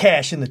me all the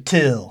cash in the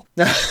till.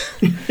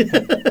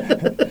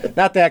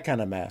 Not that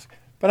kind of mask.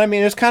 But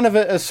it's kind of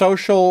a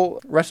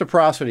social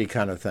reciprocity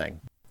kind of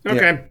thing.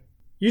 Okay. Yeah.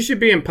 You should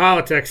be in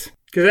politics,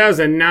 because that was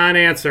a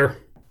non-answer.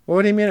 Well,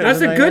 what do you mean? That's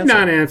a good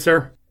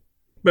non-answer.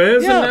 But it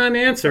was a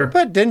non-answer.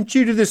 But didn't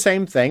you do the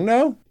same thing,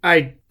 though?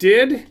 I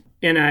did,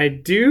 and I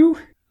do.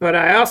 But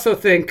I also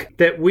think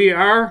that we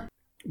are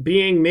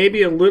being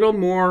maybe a little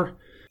more,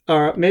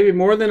 maybe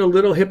more than a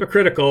little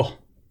hypocritical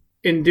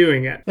in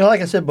doing it. Like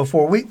I said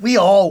before, we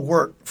all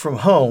work from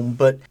home,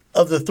 but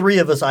of the three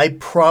of us, I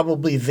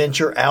probably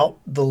venture out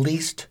the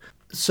least.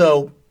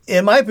 So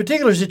in my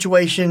particular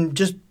situation,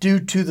 just due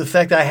to the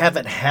fact I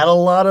haven't had a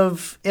lot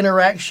of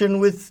interaction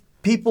with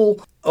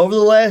people over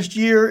the last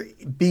year,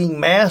 being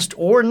masked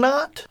or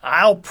not,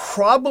 I'll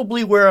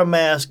probably wear a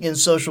mask in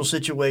social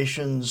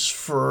situations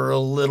for a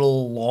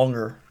little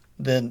longer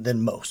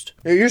than most.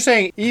 You're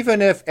saying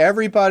even if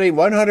everybody,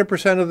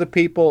 100% of the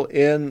people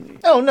in...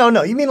 Oh,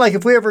 no. You mean like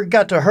if we ever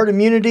got to herd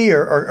immunity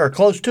or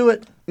close to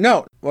it?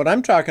 No. What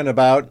I'm talking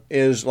about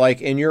is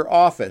like in your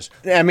office.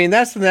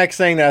 That's the next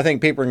thing that I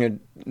think people are going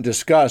to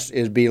discuss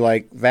is be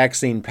like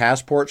vaccine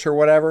passports or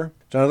whatever.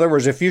 So in other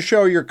words, if you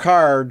show your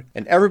card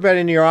and everybody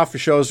in your office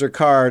shows their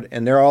card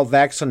and they're all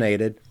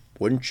vaccinated,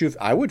 wouldn't you?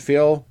 I would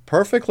feel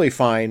perfectly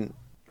fine.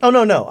 Oh,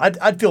 no.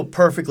 I'd feel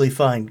perfectly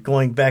fine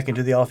going back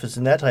into the office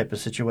in that type of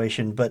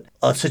situation. But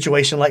a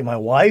situation like my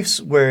wife's,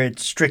 where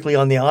it's strictly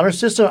on the honor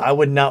system, I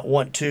would not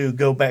want to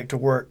go back to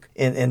work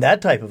in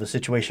that type of a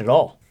situation at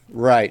all.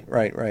 Right.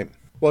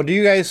 Well, do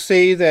you guys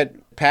see that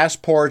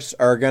passports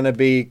are going to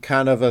be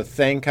kind of a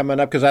thing coming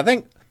up? Because I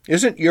think,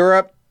 isn't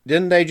Europe,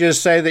 didn't they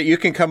just say that you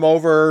can come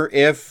over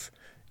if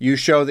you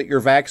show that you're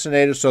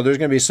vaccinated? So there's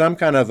going to be some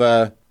kind of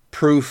a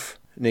proof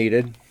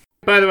needed.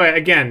 By the way,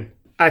 again,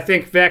 I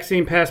think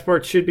vaccine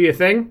passports should be a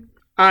thing.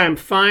 I am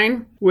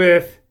fine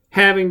with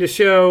having to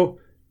show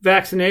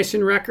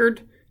vaccination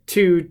record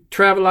to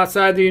travel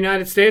outside the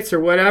United States or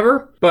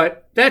whatever,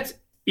 but that's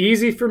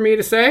easy for me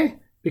to say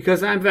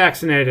because I'm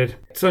vaccinated.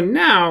 So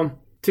now,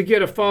 to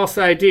get a false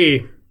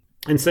ID,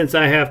 and since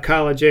I have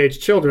college-age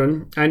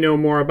children, I know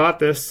more about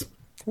this.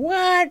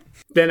 What?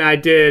 Than I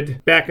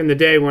did back in the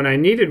day when I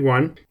needed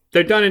one.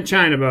 They're done in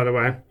China, by the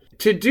way.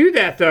 To do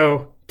that,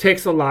 though,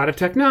 takes a lot of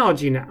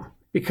technology now.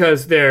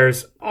 because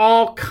there's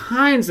all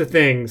kinds of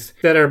things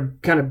that are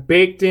kind of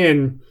baked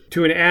in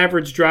to an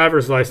average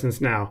driver's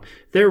license now.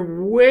 They're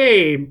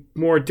way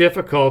more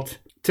difficult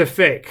to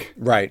fake.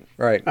 Right.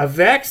 A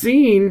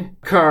vaccine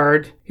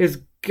card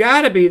has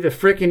got to be the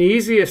freaking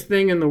easiest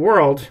thing in the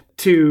world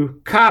to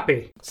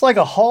copy. It's like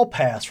a hall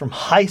pass from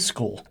high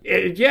school.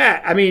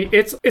 Yeah, I mean,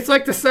 it's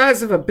like the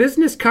size of a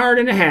business card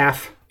and a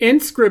half,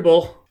 in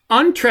Scribble,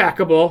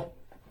 untrackable,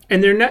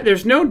 and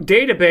there's no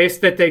database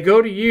that they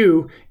go to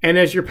you, and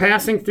as you're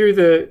passing through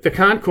the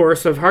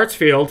concourse of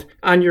Hartsfield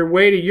on your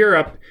way to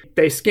Europe,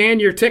 they scan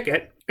your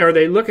ticket, or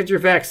they look at your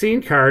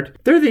vaccine card.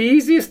 They're the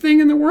easiest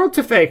thing in the world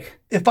to fake.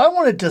 If I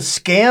wanted to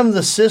scam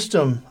the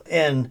system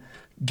and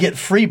get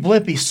free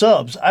Blimpie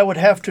subs, I would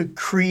have to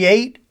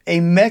create a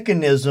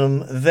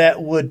mechanism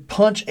that would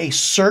punch a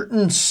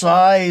certain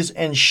size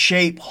and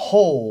shape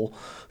hole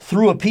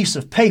through a piece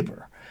of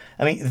paper.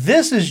 I mean,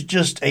 this is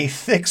just a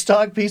thick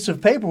stock piece of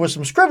paper with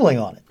some scribbling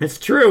on it. It's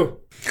true.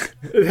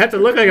 It had to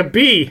look like a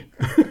bee.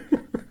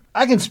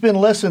 I can spend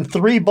less than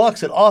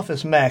 $3 at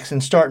Office Max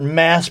and start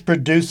mass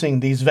producing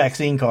these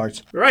vaccine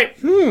cards. Right.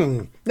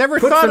 Never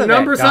Put thought some of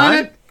numbers that, Don.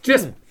 on it.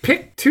 Just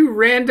pick two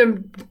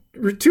random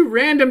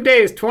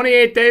days,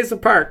 28 days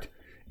apart,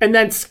 and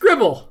then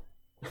scribble.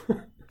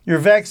 Your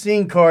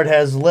vaccine card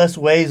has less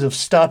ways of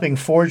stopping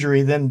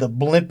forgery than the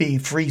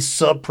Blimpie free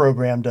sub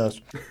program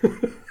does.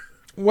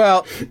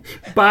 Well,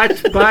 Buy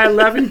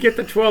 11, get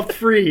the 12th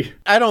free.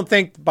 I don't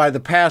think by the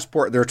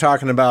passport they're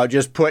talking about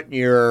just putting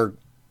your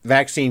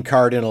vaccine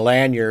card in a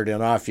lanyard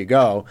and off you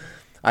go.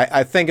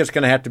 I think it's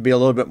going to have to be a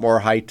little bit more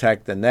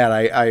high-tech than that.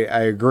 I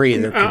agree.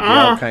 There could be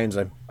all kinds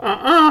of...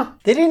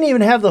 They didn't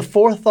even have the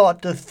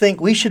forethought to think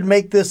we should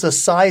make this a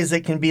size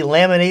that can be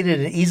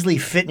laminated and easily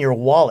fit in your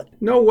wallet.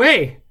 No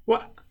way.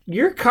 What?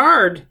 Your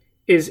card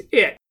is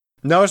it.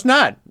 No, it's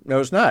not.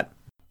 No, it's not.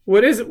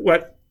 What is it?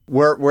 What?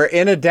 We're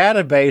in a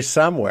database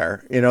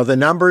somewhere. You know, the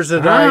numbers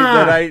that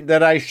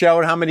I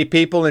showed, how many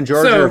people in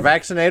Georgia are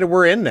vaccinated,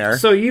 we're in there.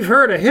 So you've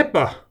heard of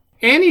HIPAA.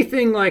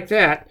 Anything like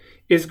that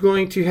is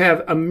going to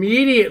have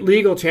immediate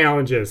legal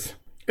challenges.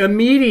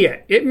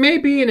 Immediate. It may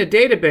be in a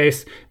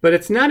database, but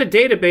it's not a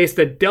database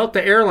that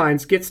Delta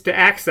Airlines gets to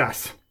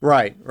access.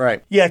 Right.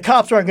 Yeah,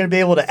 cops aren't going to be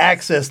able to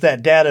access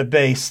that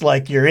database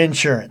like your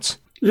insurance.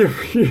 Yeah,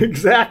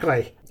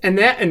 exactly. And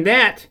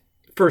that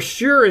for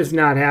sure is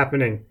not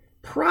happening.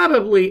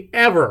 Probably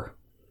ever.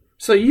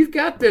 So you've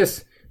got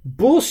this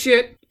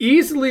bullshit,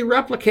 easily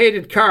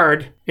replicated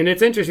card, and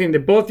it's interesting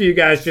that both of you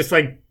guys just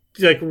like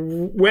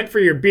went for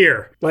your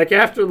beer. Like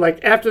after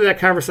that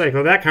conversation,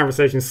 well, that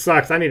conversation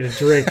sucks. I need a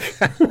drink.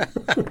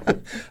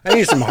 I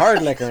need some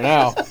hard liquor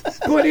now.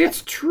 But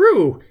it's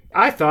true.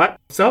 I thought,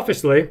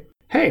 selfishly,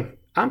 hey,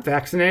 I'm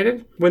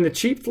vaccinated. When the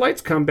cheap flights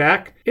come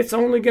back, it's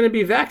only going to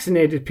be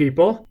vaccinated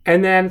people.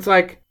 And then it's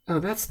like, oh,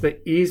 that's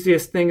the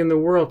easiest thing in the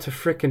world to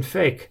frickin'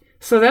 fake.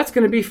 So that's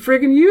going to be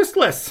friggin'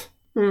 useless.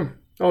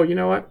 Oh, you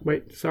know what?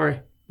 Wait,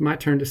 sorry. My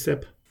turn to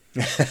sip.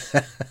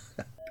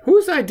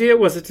 Whose idea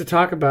was it to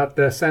talk about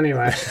this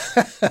anyway?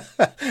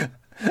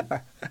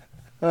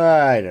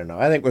 I don't know.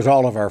 I think it was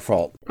all of our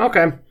fault.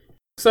 Okay.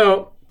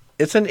 So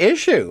it's an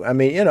issue. I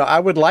mean, I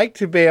would like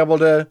to be able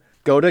to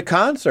go to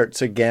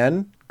concerts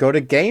again, go to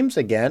games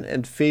again,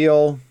 and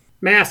feel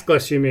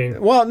maskless, you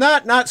mean? Well,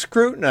 not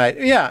scrutinized.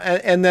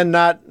 Yeah, and then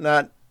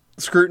not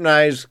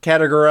scrutinized,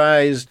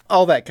 categorized,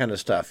 all that kind of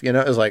stuff.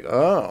 It's like,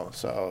 oh,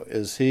 so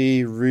is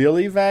he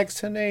really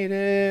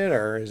vaccinated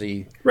or is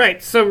he?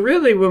 Right. So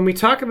really, when we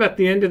talk about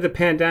the end of the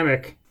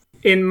pandemic,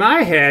 in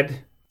my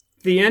head,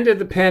 the end of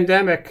the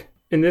pandemic,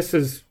 and this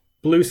is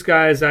blue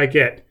sky as I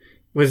get,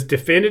 was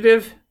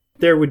definitive.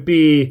 There would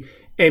be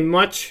a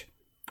much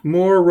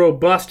more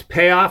robust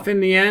payoff in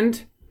the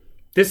end.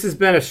 This has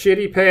been a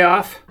shitty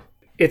payoff.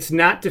 It's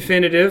not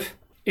definitive.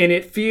 And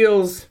it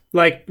feels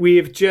like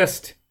we've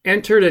just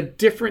entered a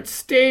different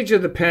stage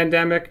of the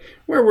pandemic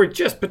where we're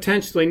just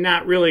potentially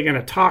not really going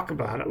to talk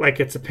about it like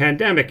it's a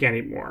pandemic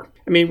anymore.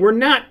 I mean, we're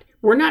not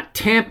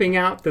tamping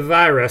out the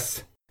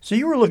virus. So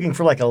you were looking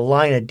for like a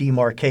line of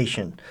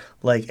demarcation,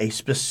 like a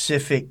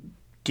specific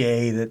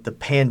day that the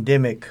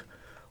pandemic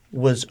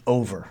was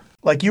over.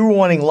 Like you were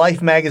wanting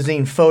Life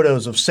magazine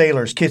photos of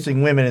sailors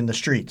kissing women in the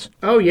streets.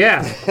 Oh,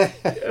 yeah.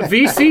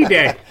 VC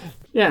day.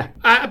 Yeah.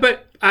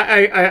 But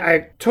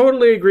I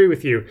totally agree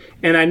with you.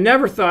 And I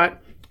never thought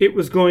it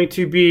was going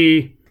to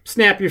be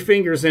snap your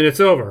fingers and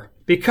it's over.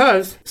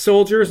 Because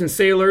soldiers and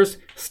sailors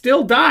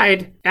still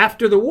died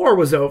after the war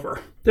was over.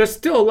 There's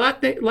still a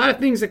lot of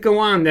things that go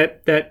on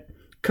that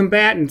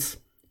combatants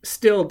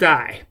still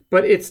die.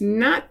 But it's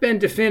not been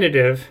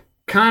definitive,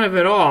 kind of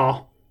at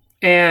all.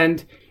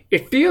 And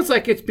it feels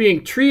like it's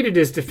being treated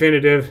as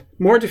definitive,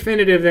 more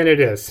definitive than it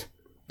is.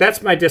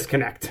 That's my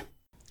disconnect.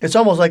 It's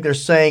almost like they're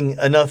saying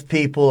enough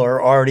people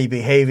are already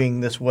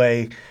behaving this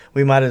way,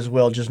 we might as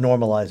well just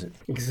normalize it.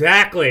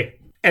 Exactly.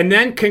 And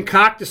then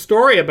concoct a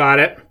story about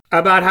it,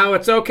 about how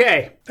it's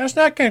okay. That's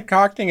not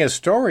concocting a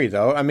story,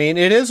 though. I mean,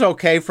 it is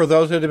okay for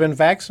those that have been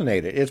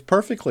vaccinated. It's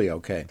perfectly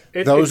okay.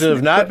 Those that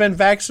have not been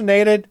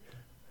vaccinated,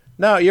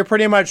 No, you're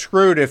pretty much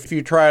screwed if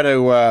you try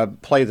to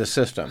play the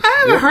system.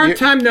 I have a hard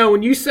time, though,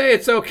 when you say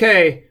it's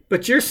okay,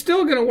 but you're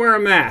still going to wear a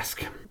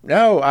mask.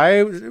 No,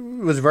 I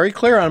was very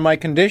clear on my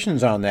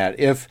conditions on that.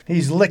 If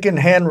He's licking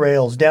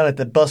handrails down at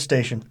the bus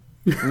station.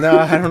 No,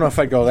 I don't know if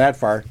I'd go that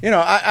far.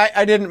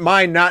 I didn't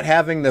mind not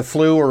having the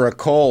flu or a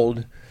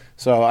cold,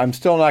 so I'm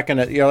still not going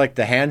to, like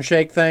the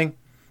handshake thing.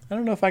 I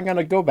don't know if I'm going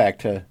to go back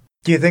to...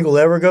 Do you think we'll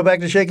ever go back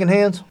to shaking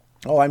hands?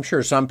 Oh, I'm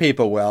sure some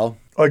people will.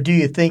 Or do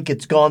you think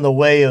it's gone the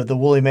way of the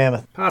woolly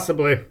mammoth?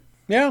 Possibly.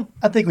 Yeah.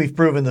 I think we've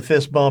proven the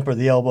fist bump or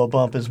the elbow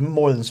bump is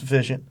more than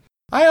sufficient.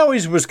 I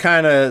always was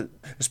kind of,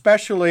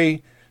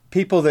 especially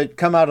people that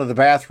come out of the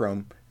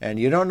bathroom, and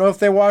you don't know if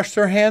they wash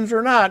their hands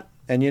or not,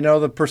 and you know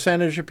the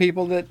percentage of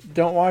people that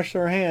don't wash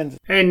their hands.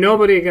 Ain't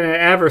nobody going to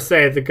ever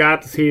say the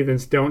Godless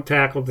Heathens don't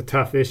tackle the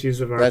tough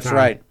issues of our time. That's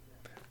right.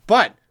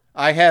 But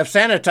I have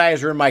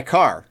sanitizer in my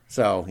car,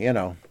 so,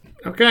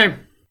 Okay.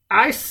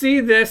 I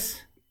see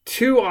this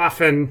too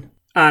often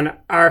on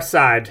our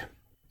side,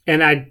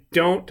 and I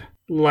don't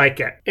like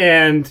it.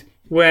 And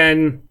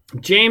when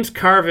James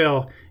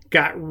Carville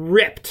got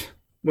ripped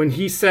when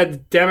he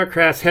said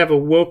Democrats have a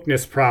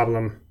wokeness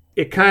problem,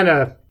 it kind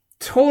of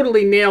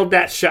totally nailed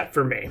that shut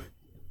for me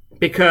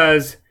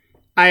because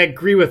I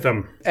agree with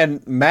him.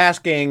 And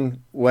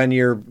masking when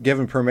you're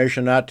given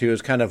permission not to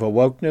is kind of a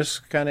wokeness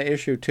kind of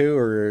issue too,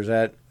 or is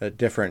that a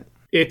different?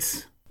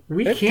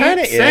 We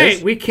can't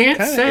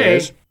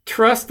say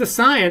trust the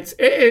science.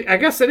 I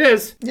guess it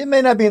is. It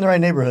may not be in the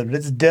right neighborhood, but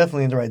it's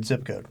definitely in the right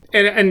zip code.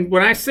 And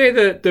when I say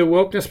the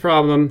wokeness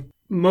problem,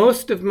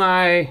 most of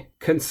my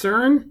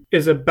concern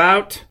is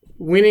about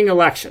winning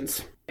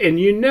elections. And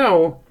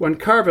when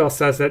Carville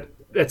says it,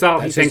 that's all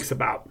he thinks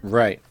about.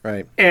 Right.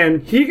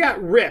 And he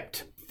got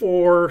ripped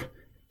for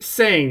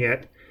saying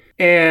it.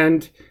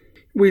 And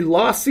we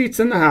lost seats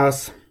in the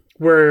House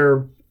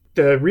where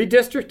the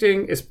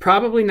redistricting is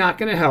probably not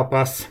going to help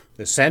us.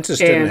 The census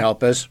didn't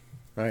help us.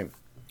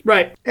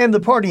 Right. And the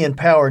party in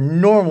power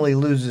normally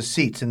loses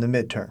seats in the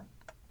midterm.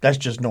 That's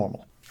just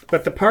normal.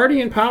 But the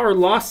party in power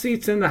lost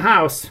seats in the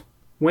House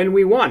when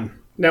we won.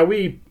 Now,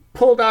 we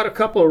pulled out a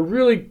couple of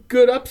really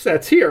good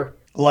upsets here.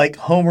 Like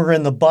Homer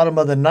in the bottom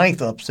of the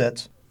ninth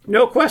upsets.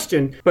 No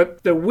question.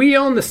 But the we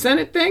own the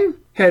Senate thing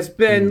has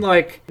been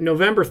like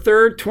November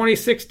 3rd,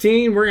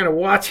 2016. We're going to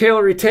watch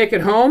Hillary take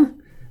it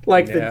home.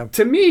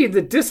 To me,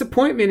 the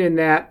disappointment in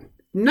that,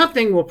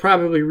 nothing will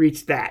probably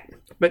reach that.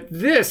 But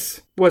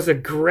this was a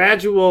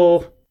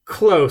gradual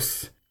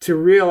close to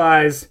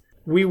realize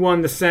we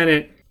won the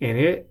Senate, and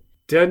it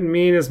doesn't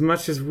mean as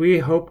much as we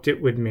hoped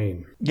it would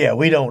mean. Yeah,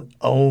 we don't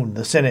own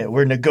the Senate.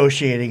 We're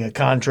negotiating a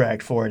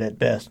contract for it at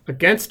best.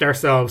 Against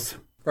ourselves.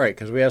 Right,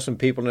 because we have some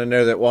people in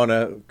there that want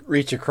to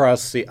reach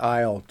across the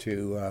aisle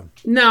to...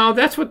 No,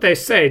 that's what they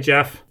say,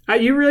 Jeff.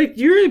 You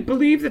really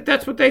believe that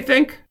that's what they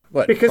think?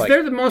 What, because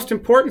they're the most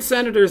important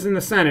senators in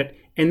the Senate,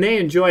 and they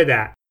enjoy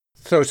that.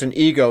 So it's an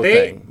ego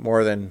thing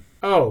more than...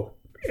 Oh,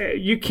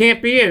 you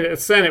can't be in a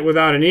Senate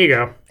without an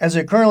ego. As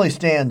it currently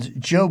stands,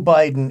 Joe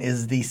Biden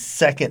is the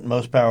second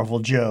most powerful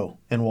Joe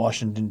in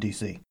Washington,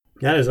 D.C.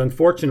 That is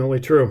unfortunately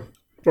true.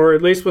 Or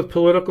at least with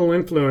political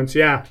influence,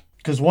 yeah.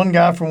 Because one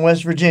guy from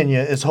West Virginia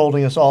is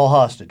holding us all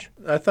hostage.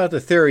 I thought the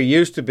theory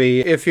used to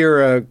be if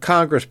you're a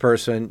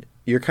congressperson,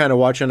 you're kind of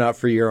watching out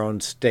for your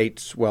own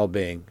state's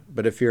well-being.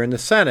 But if you're in the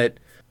Senate,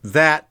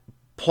 that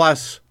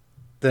plus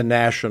the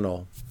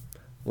national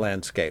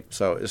landscape.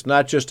 So it's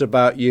not just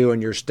about you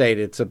and your state,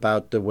 it's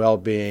about the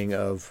well-being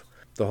of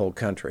the whole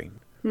country.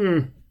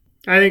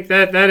 I think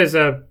that is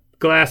a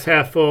glass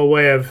half full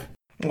way of...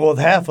 Well, with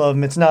half of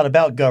them, it's not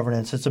about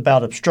governance, it's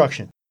about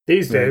obstruction.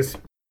 These days.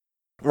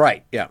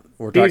 Right, yeah.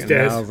 We're talking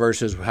now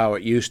versus how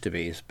it used to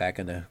be back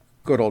in the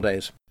good old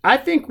days. I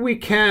think we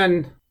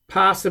can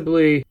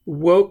possibly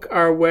woke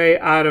our way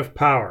out of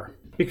power.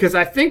 Because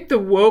I think the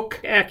woke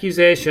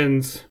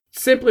accusations,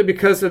 simply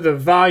because of the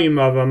volume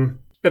of them,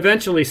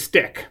 eventually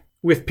stick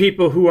with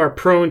people who are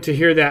prone to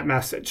hear that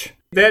message.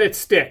 That it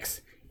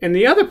sticks. And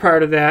the other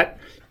part of that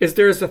is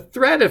there's a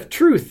thread of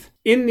truth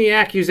in the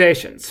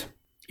accusations.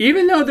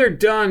 Even though they're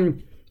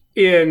done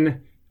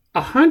in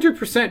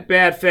 100%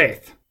 bad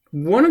faith,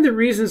 one of the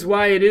reasons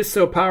why it is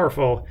so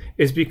powerful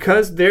is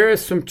because there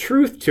is some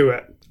truth to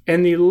it.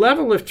 And the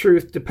level of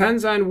truth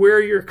depends on where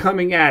you're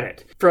coming at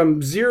it.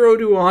 From 0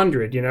 to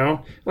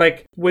 100,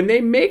 Like, when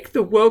they make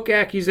the woke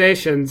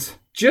accusations,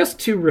 just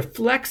to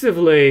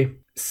reflexively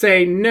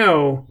say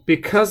no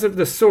because of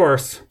the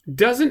source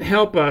doesn't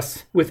help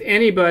us with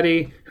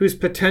anybody who's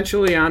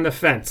potentially on the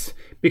fence.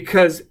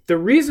 Because the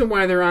reason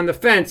why they're on the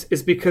fence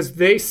is because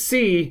they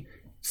see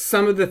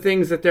some of the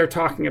things that they're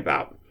talking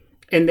about,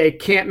 and they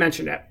can't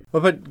mention it.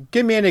 Well, but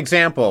give me an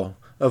example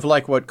of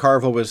like what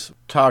Carville was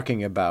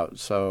talking about,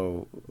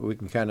 so we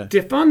can kind of...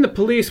 Defund the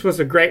police was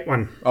a great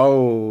one.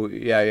 Oh,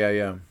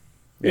 yeah.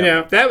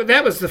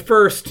 That was the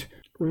first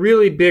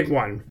really big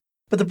one.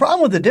 But the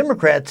problem with the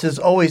Democrats has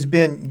always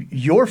been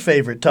your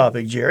favorite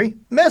topic, Jerry,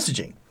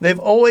 messaging. They've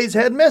always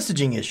had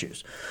messaging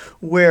issues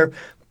where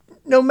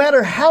no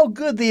matter how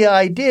good the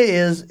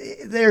idea is,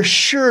 they're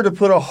sure to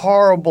put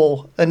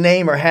a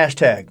name or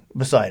hashtag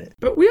beside it.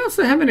 But we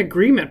also have an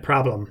agreement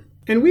problem.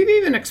 And we've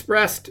even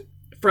expressed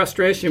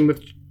frustration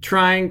with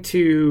trying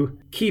to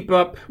keep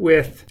up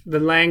with the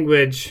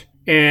language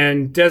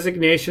and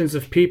designations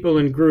of people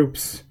and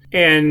groups.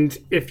 And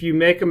if you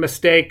make a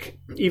mistake,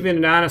 even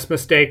an honest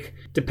mistake,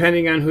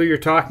 depending on who you're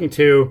talking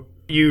to,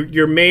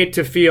 you're made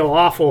to feel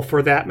awful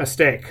for that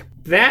mistake.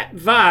 That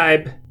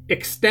vibe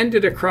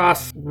extended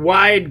across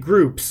wide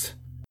groups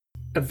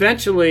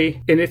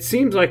eventually, and it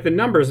seems like the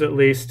numbers at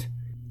least,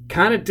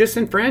 kind of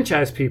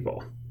disenfranchise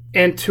people.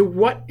 And to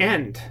what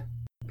end?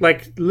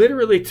 Like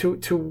literally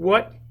to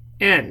what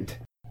end?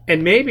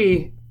 And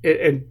maybe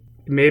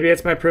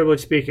it's my privilege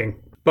speaking,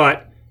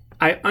 but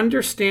I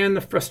understand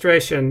the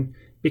frustration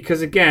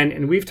because again,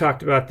 and we've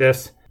talked about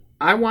this,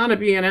 I want to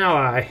be an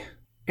ally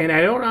and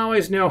I don't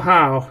always know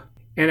how,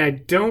 and I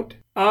don't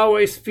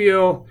always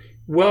feel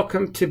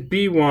welcome to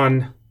be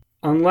one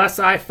unless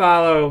I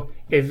follow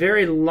a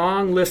very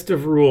long list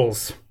of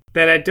rules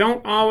that I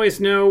don't always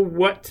know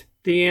what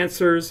the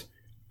answers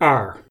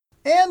are.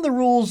 And the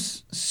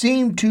rules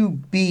seem to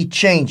be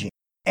changing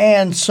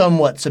and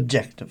somewhat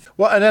subjective.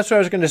 Well, and that's what I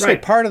was going to say.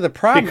 Right. Part of the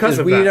problem Because is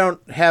of we that.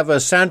 don't have a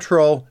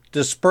central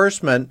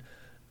disbursement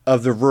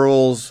of the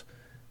rules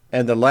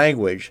and the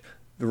language.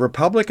 The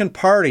Republican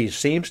Party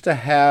seems to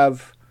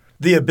have...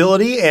 The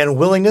ability and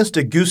willingness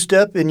to goose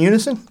step in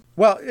unison?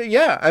 Well,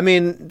 yeah. I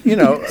mean,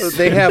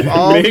 they have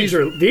all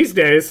these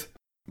days.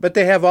 But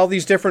they have all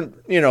these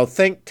different,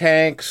 think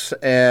tanks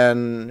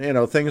and,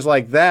 things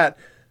like that.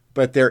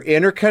 But they're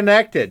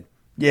interconnected.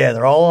 Yeah,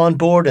 they're all on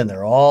board and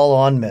they're all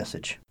on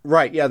message.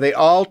 Right, yeah. They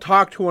all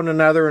talk to one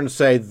another and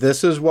say,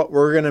 this is what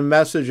we're going to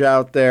message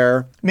out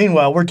there.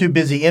 Meanwhile, we're too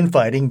busy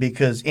infighting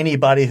because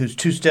anybody who's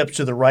 2 steps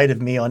to the right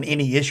of me on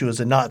any issue is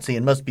a Nazi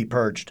and must be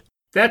purged.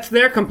 That's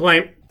their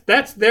complaint.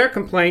 Their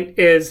complaint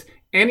is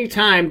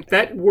anytime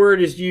that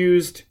word is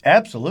used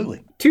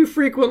Absolutely. too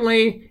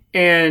frequently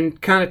and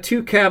kind of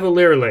too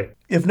cavalierly.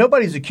 If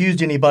nobody's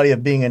accused anybody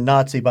of being a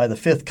Nazi by the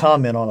 5th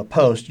comment on a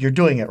post, you're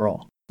doing it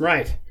wrong.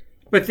 Right.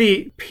 But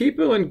the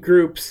people and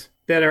groups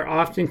that are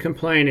often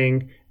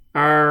complaining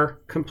are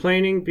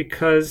complaining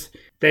because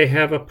they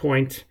have a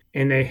point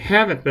and they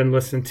haven't been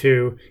listened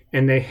to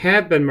and they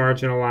have been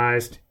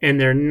marginalized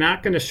and they're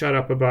not going to shut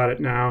up about it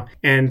now.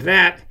 And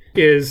that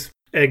is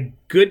a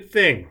good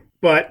thing.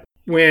 But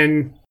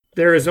when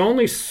there is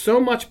only so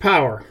much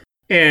power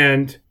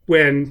and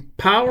when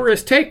power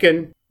is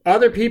taken,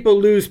 other people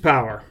lose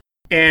power.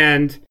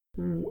 And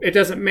it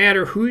doesn't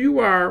matter who you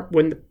are.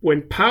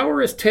 When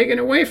power is taken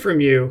away from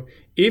you,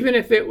 even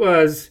if it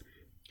was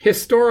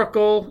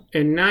historical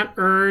and not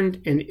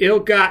earned and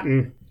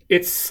ill-gotten,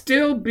 there's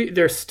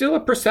still a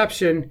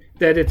perception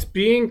that it's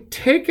being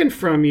taken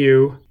from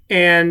you,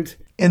 and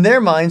In their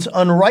minds,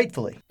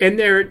 unrightfully. when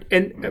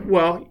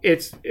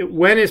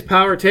is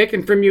power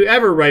taken from you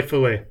ever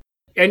rightfully?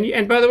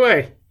 And by the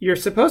way, you're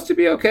supposed to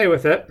be okay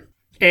with it,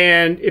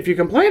 and if you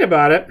complain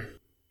about it,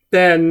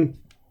 then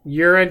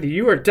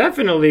you are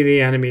definitely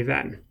the enemy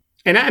then.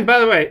 And by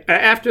the way,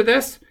 after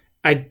this,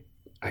 I'm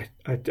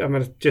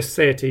going to just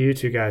say it to you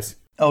two guys.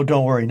 Oh,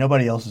 don't worry.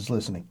 Nobody else is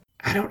listening.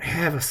 I don't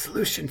have a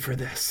solution for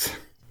this.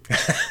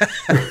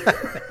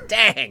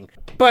 Dang.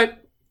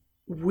 But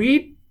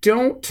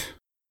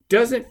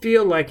doesn't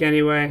feel like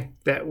anyway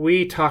that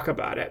we talk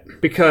about it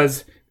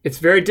because it's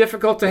very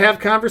difficult to have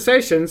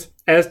conversations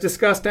as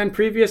discussed on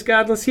previous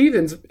Godless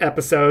Heathens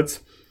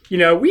episodes. We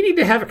need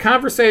to have a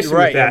conversation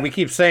Right, with that. yeah, we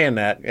keep saying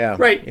that. Yeah.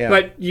 Right, yeah.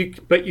 but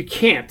you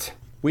can't.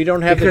 We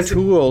don't have the because-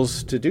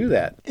 tools to do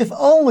that. If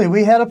only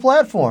we had a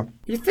platform.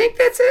 You think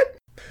that's it?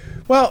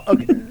 Well,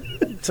 okay.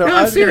 So No, I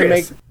I'm was going to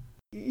make... serious.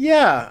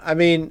 Yeah, I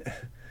mean...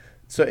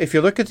 So if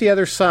you look at the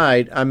other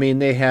side, I mean,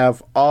 they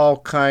have all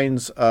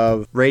kinds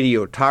of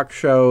radio talk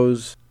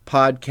shows,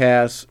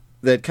 podcasts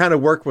that kind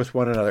of work with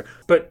one another.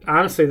 But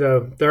honestly,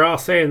 though, they're all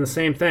saying the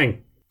same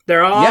thing.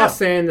 They're all Yeah.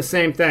 saying the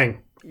same thing.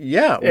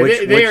 Yeah,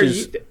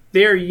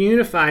 They are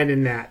unified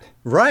in that.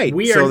 right.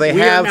 we So are- they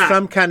we are have not.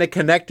 some kind of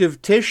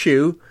connective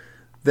tissue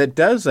that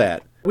does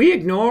that. We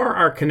ignore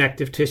our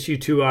connective tissue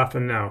too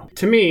often, though.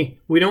 To me,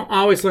 we don't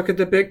always look at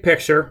the big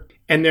picture,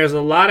 and there's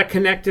a lot of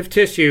connective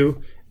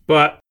tissue,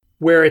 but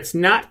where it's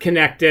not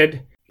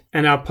connected,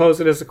 and I'll pose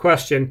it as a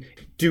question,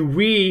 do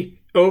we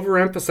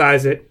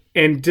overemphasize it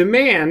and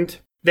demand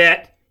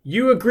that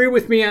you agree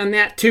with me on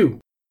that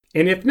too?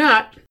 And if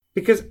not,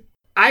 because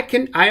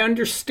I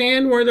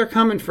understand where they're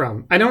coming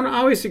from. I don't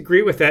always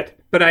agree with it,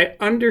 but I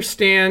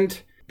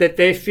understand that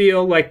they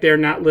feel like they're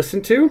not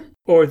listened to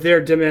or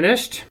they're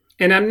diminished.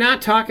 And I'm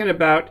not talking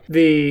about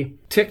the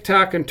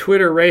TikTok and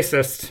Twitter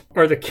racists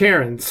or the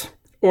Karens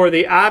or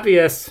the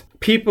obvious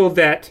people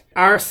that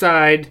our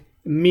side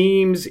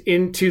memes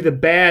into the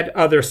bad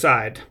other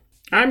side.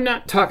 I'm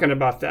not talking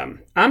about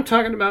them. I'm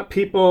talking about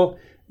people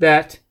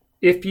that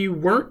if you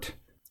weren't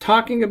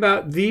talking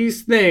about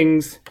these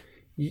things,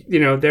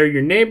 they're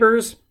your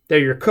neighbors, they're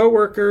your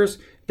coworkers,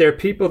 they're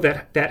people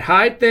that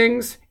hide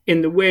things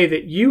in the way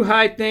that you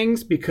hide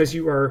things because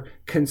you are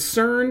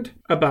concerned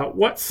about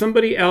what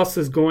somebody else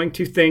is going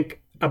to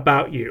think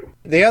about you.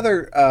 The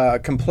other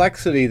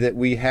complexity that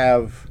we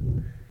have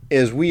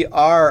is we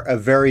are a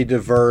very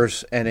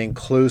diverse and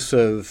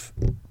inclusive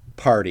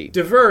party.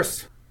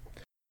 Diverse.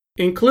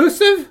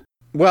 Inclusive?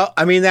 Well,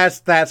 I mean,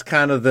 that's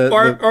kind of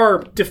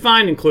Or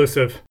define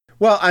inclusive.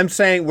 Well, I'm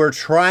saying we're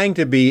trying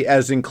to be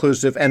as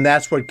inclusive, and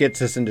that's what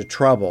gets us into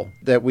trouble.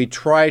 That we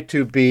try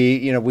to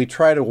be, we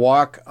try to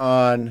walk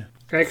on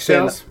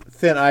eggshells,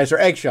 thin ice, or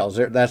eggshells.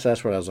 That's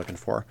what I was looking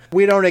for.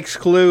 We don't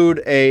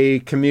exclude a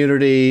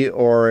community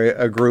or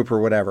a group or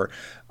whatever.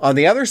 On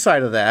the other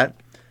side of that,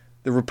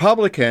 the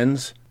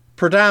Republicans,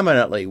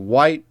 predominantly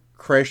white,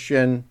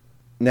 Christian,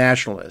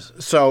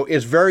 nationalists. So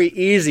it's very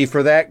easy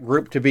for that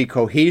group to be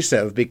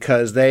cohesive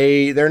because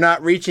they're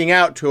not reaching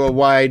out to a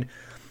wide.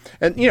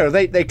 And,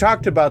 they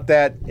talked about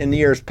that in the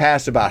years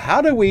past about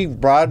how do we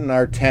broaden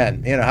our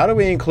tent? How do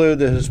we include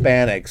the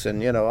Hispanics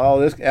and, all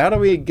this? How do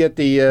we get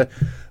the,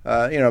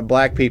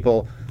 black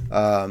people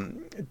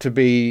to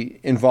be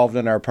involved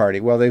in our party?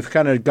 Well, they've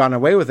kind of gone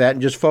away with that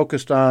and just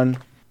focused on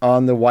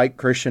the white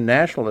Christian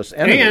nationalists.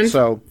 And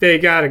so they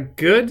got a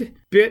good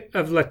bit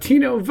of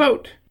Latino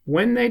vote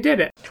when they did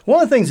it.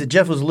 One of the things that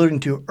Jeff was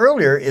alluding to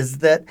earlier is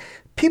that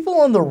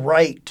people on the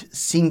right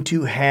seem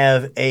to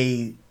have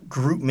a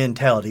group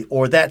mentality,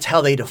 or that's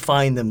how they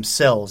define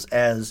themselves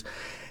as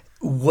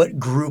what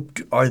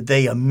group are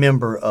they a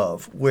member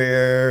of,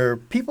 where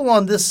people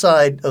on this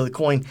side of the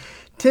coin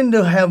tend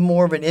to have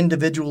more of an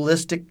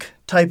individualistic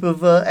type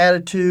of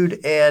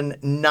attitude and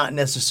not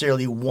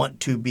necessarily want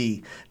to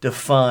be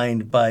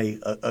defined by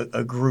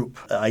a group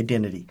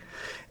identity.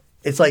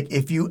 It's like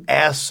if you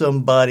ask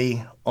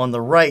somebody on the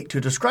right to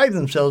describe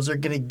themselves, they're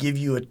going to give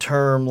you a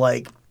term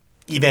like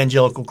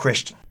evangelical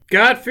Christian.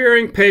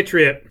 God-fearing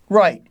patriot.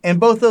 Right. And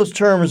both those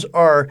terms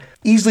are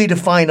easily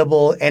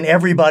definable and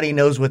everybody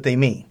knows what they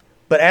mean.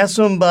 But ask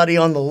somebody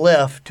on the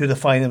left to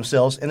define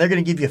themselves and they're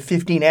going to give you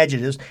 15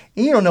 adjectives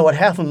and you don't know what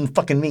half of them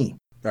fucking mean.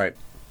 Right.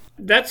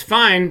 That's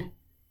fine.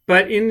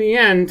 But in the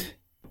end,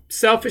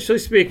 selfishly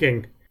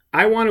speaking,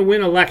 I want to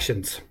win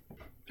elections.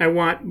 I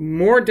want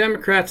more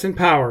Democrats in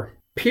power.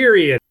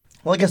 Period.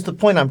 Well, I guess the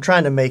point I'm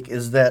trying to make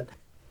is that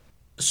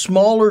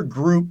smaller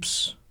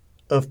groups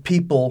of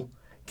people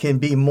can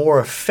be more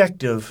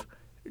effective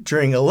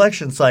during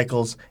election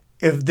cycles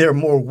if they're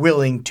more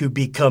willing to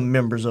become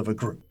members of a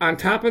group. On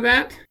top of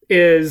that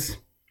is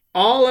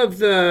all of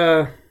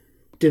the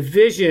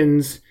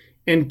divisions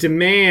and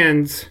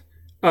demands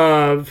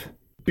of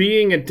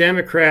being a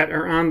Democrat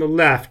or on the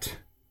left.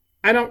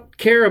 I don't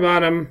care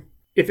about them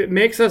if it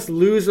makes us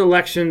lose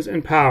elections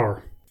and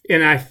power.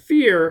 And I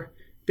fear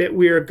that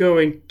we are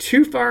going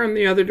too far in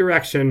the other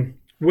direction,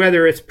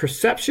 whether it's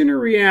perception or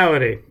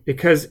reality,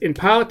 because in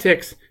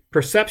politics,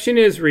 perception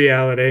is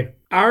reality.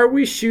 Are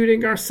we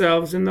shooting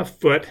ourselves in the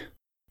foot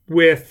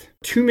with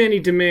too many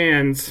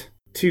demands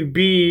to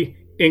be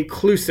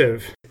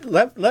inclusive?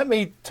 Let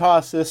me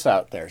toss this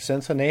out there.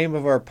 Since the name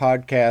of our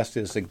podcast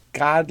is The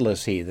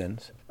Godless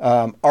Heathens,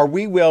 are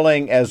we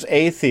willing as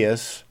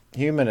atheists,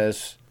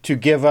 humanists, to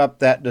give up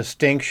that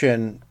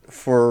distinction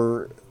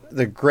for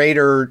the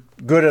greater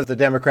good of the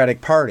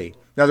Democratic Party?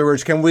 In other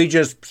words, can we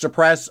just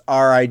suppress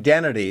our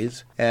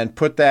identities and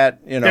put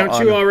that,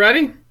 Don't you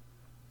already?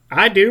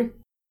 I do.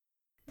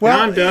 Well,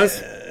 Don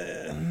does.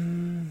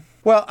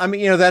 Well, I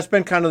mean, that's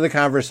been kind of the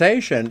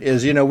conversation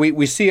is,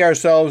 we see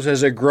ourselves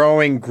as a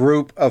growing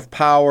group of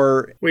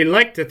power. We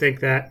like to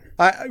think that.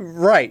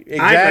 Right, exactly.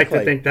 I like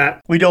to think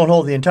that. We don't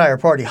hold the entire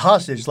party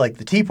hostage like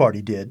the Tea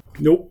Party did.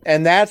 Nope.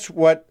 And that's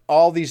what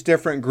all these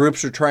different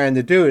groups are trying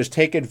to do is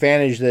take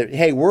advantage that,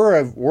 hey, we're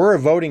a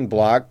voting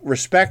bloc,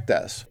 respect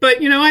us.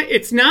 But you know what?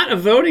 It's not a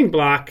voting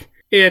bloc.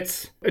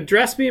 It's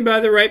address me by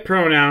the right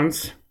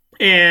pronouns.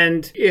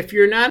 And if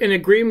you're not in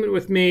agreement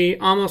with me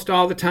almost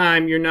all the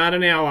time, you're not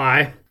an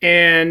ally.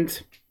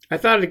 And I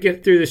thought I'd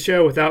get through the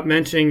show without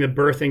mentioning the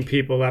birthing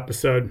people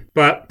episode.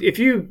 But if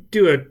you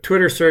do a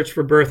Twitter search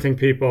for birthing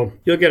people,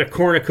 you'll get a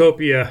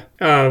cornucopia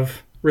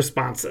of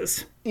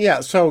responses. Yeah,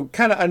 so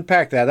kind of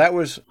unpack that. That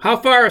was... How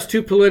far is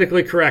too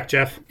politically correct,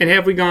 Jeff? And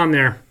have we gone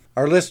there?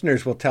 Our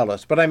listeners will tell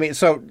us. But I mean,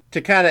 so to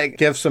kind of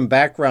give some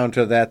background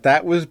to that,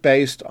 that was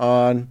based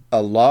on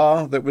a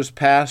law that was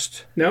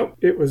passed? Nope,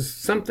 it was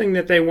something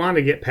that they want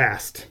to get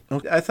passed.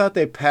 I thought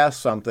they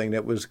passed something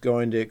that was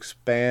going to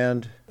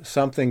expand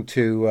something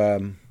to,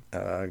 I'm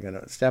going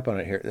to step on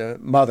it here,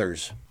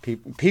 mothers,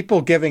 people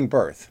giving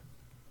birth,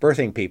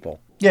 birthing people.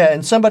 Yeah,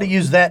 and somebody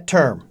used that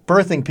term,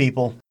 birthing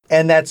people,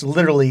 and that's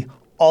literally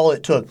all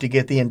it took to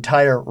get the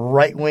entire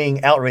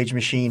right-wing outrage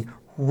machine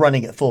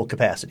running at full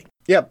capacity.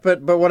 Yeah,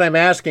 but what I'm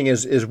asking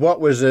is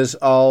what was this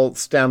all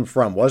stemmed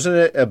from? Wasn't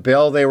it a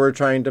bill they were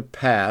trying to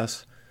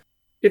pass?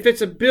 If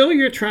it's a bill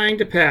you're trying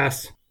to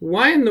pass,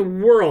 why in the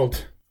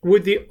world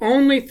would the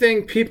only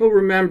thing people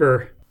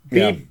remember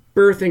be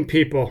birthing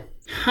people?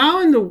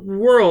 How in the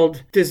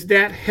world does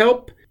that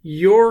help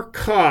your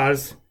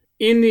cause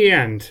in the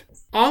end?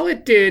 All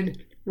it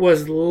did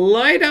was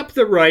light up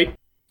the right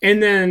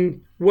And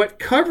then what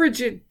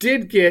coverage it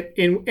did get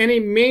in any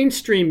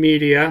mainstream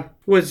media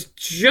was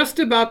just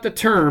about the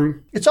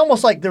term. It's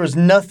almost like there was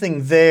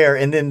nothing there,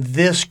 and then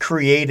this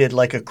created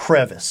like a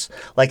crevice,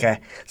 like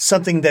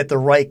something that the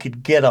right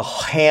could get a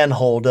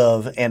handhold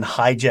of and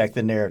hijack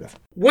the narrative.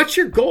 What's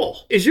your goal?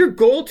 Is your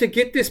goal to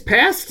get this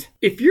passed?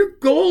 If your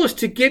goal is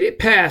to get it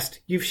passed,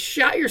 you've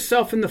shot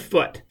yourself in the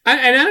foot.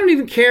 And I don't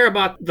even care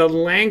about the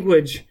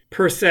language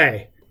per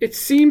se. It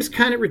seems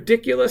kind of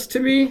ridiculous to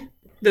me.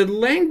 The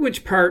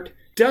language part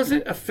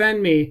doesn't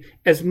offend me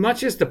as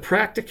much as the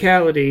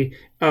practicality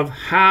of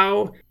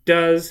how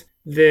does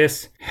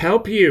this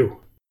help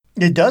you?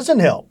 It doesn't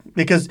help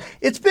because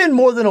it's been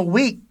more than a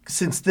week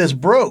since this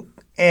broke.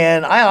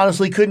 And I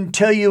honestly couldn't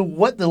tell you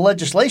what the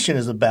legislation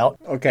is about.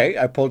 Okay,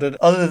 I pulled it.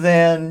 Other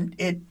than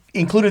it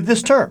included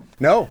this term.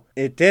 No,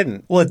 it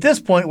didn't. Well, at this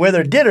point,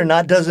 whether it did or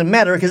not doesn't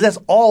matter because that's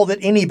all that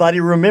anybody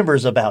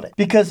remembers about it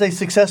because they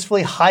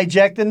successfully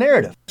hijacked the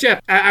narrative.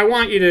 Jeff, I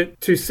want you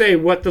to say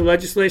what the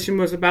legislation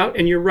was about,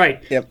 and you're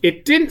right. Yep.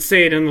 It didn't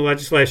say it in the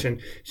legislation.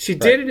 She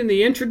did it in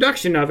the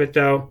introduction of it,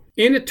 though,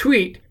 in a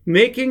tweet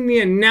making the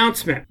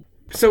announcement.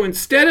 So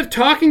instead of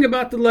talking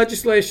about the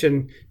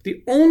legislation,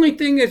 the only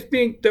thing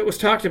that was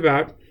talked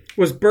about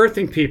was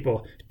birthing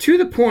people. To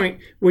the point,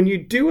 when you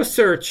do a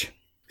search,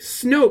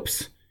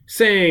 Snopes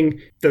saying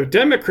the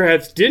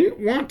Democrats didn't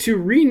want to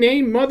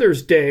rename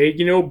Mother's Day,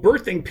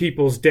 birthing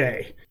people's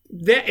day.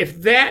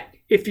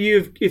 If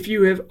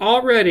you have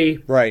already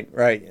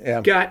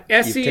got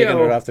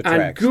SEO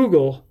on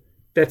Google,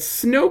 that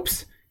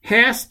Snopes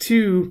has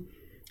to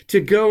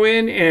go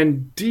in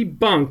and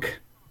debunk,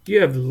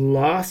 you have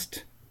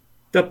lost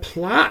the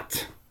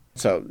plot.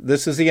 So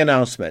this is the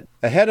announcement.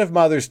 Ahead of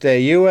Mother's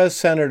Day, U.S.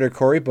 Senator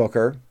Cory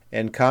Booker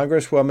and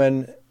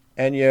Congresswoman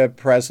Anya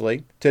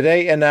Presley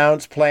today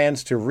announced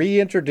plans to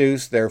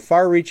reintroduce their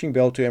far-reaching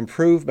bill to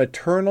improve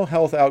maternal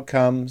health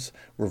outcomes,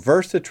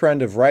 reverse the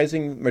trend of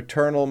rising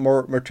maternal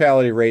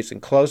mortality rates,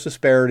 and close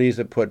disparities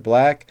that put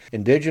Black,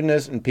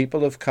 Indigenous, and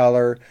people of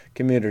color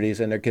communities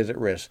and their kids at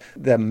risk.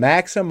 The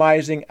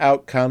maximizing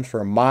outcomes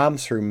for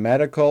moms through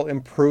medical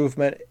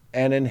improvement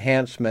and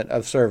enhancement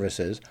of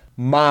services,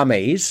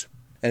 mommies,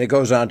 and it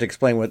goes on to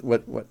explain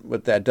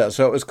what that does.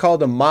 So it was called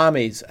the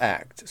Mommies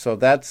Act. So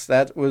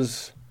that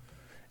was.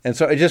 And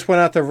so it just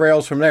went off the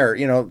rails from there.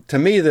 To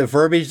me, the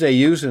verbiage they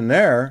use in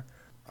there,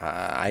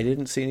 I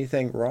didn't see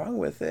anything wrong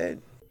with it.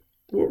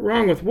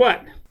 Wrong with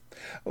what?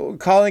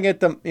 Calling it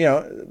the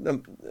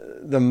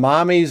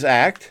Mommies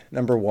Act,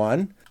 number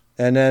one,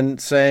 and then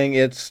saying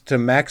it's to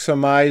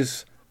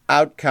maximize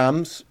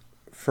outcomes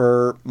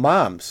for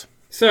moms.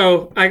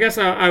 So I guess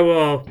I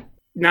will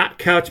not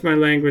couch my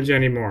language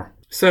anymore.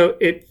 So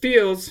it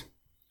feels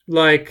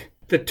like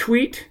the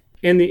tweet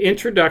in the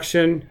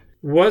introduction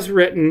was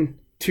written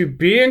to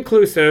be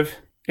inclusive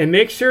and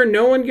make sure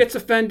no one gets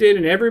offended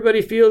and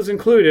everybody feels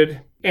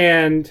included.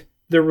 And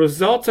the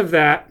result of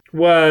that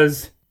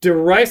was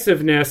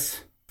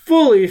derisiveness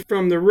fully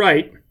from the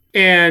right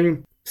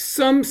and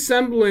some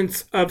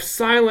semblance of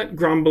silent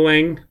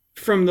grumbling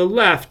from the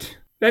left.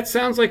 That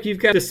sounds like you've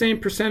got the same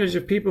percentage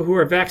of people who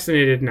are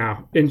vaccinated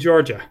now in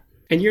Georgia.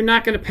 And you're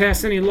not going to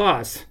pass any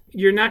laws.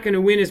 You're not going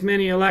to win as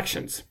many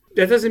elections.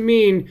 That doesn't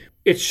mean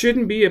it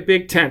shouldn't be a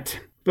big tent.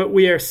 But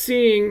we are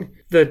seeing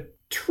the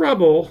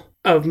trouble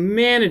of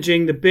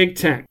managing the big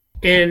tent.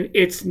 And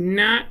it's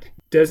not,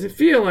 doesn't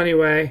feel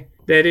anyway,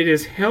 that it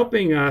is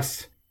helping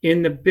us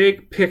in the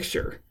big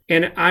picture.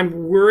 And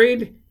I'm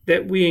worried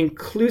that we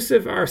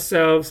inclusive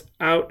ourselves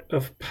out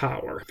of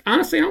power.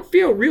 Honestly, I don't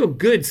feel real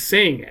good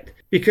saying it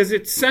because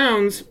it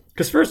sounds,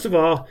 because first of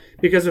all,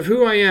 because of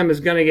who I am is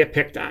going to get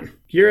picked on.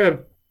 You're a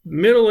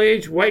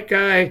middle-aged white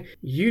guy,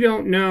 you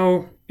don't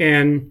know,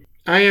 and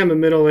I am a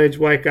middle-aged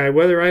white guy.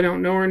 Whether I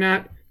don't know or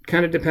not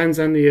kind of depends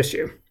on the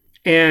issue.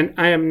 And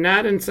I am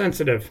not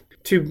insensitive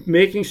to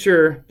making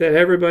sure that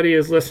everybody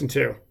is listened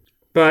to.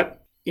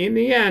 But in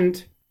the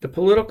end, the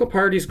political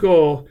party's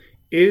goal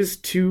is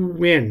to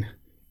win.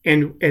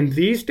 And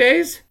these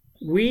days,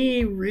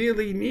 we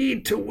really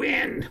need to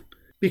win.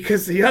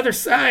 Because the other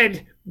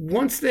side,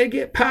 once they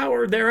get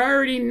power, they're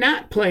already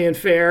not playing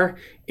fair.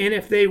 And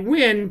if they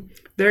win,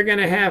 they're going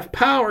to have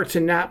power to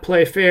not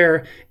play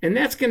fair. And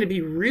that's going to be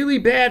really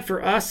bad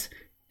for us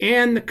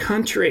and the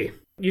country.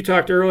 You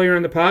talked earlier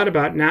in the pod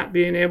about not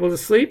being able to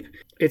sleep.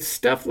 It's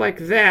stuff like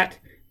that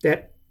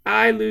that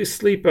I lose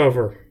sleep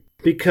over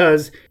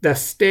because the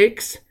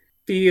stakes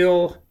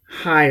feel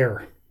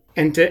higher.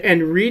 And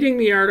reading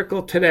the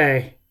article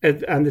today,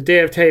 on the day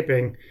of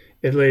taping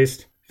at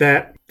least,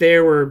 that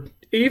there were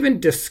even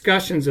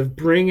discussions of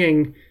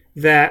bringing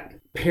that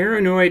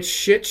paranoid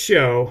shit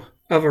show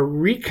of a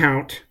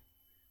recount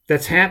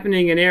that's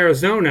happening in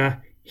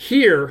Arizona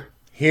here.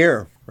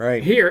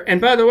 Right. Here. And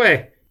by the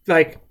way,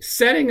 like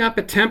setting up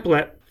a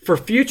template for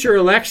future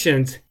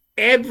elections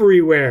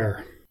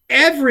everywhere.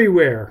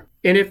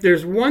 And if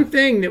there's one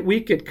thing that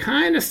we could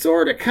kind of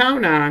sort of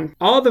count on,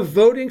 all the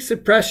voting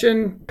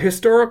suppression,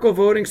 historical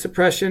voting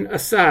suppression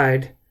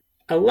aside,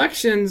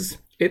 elections,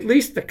 at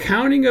least the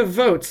counting of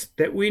votes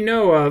that we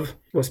know of,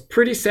 was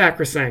pretty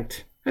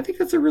sacrosanct. I think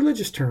that's a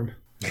religious term.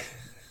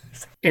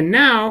 And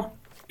now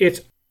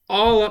it's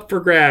all up for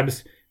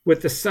grabs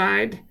with the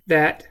side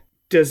that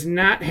does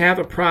not have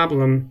a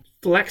problem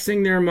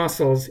flexing their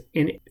muscles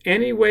in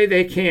any way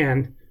they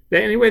can,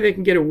 any way they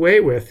can get away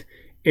with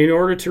in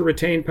order to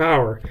retain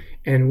power.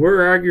 And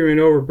we're arguing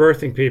over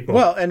birthing people.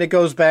 Well, and it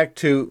goes back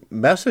to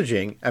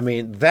messaging. I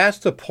mean, that's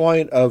the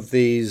point of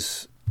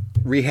these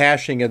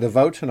rehashing of the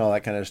votes and all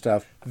that kind of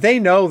stuff. They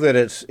know that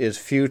it's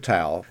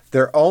futile.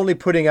 They're only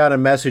putting out a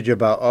message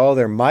about, oh,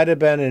 there might have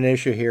been an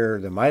issue here,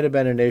 there might have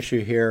been an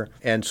issue here.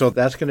 And so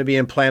that's going to be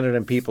implanted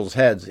in people's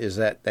heads, is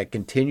that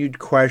continued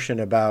question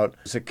about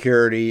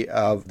security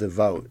of the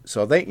vote.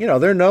 So they know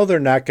they're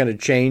not going to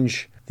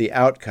change the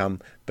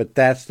outcome, but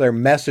that's their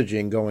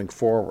messaging going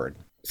forward.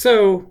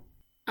 So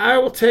I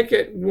will take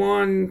it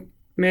one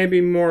maybe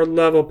more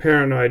level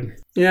paranoid.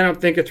 Yeah, I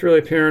don't think it's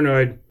really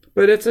paranoid,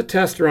 but it's a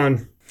test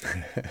run.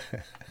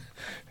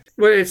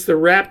 But it's the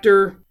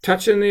raptor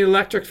touching the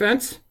electric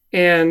fence.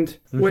 And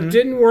what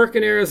didn't work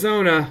in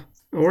Arizona,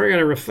 we're going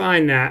to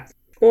refine that.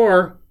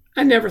 Or,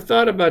 I never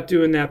thought about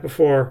doing that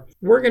before.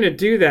 We're going to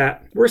do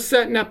that. We're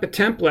setting up a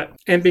template.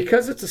 And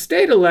because it's a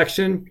state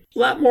election, a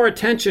lot more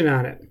attention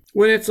on it.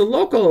 When it's a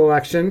local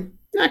election,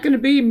 not going to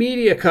be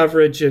media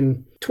coverage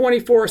and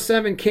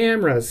 24/7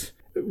 cameras,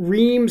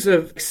 reams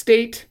of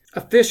state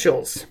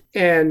officials.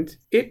 And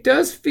it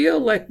does feel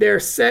like they're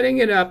setting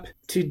it up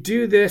to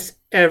do this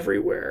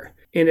everywhere.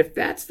 And if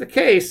that's the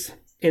case,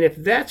 and if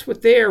that's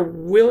what they are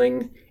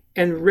willing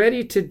and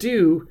ready to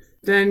do,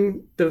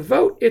 then the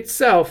vote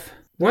itself,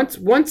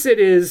 once it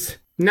is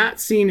not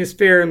seen as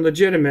fair and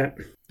legitimate,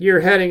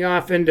 you're heading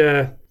off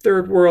into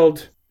third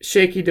world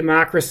shaky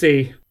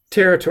democracy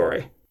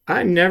territory.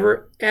 I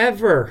never,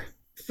 ever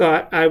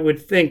thought I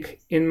would think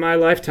in my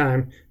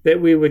lifetime that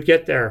we would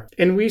get there.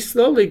 And we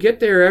slowly get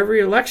there every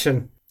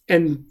election.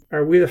 And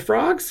are we the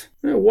frogs?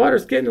 The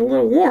water's getting a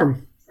little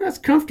warm. That's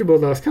comfortable,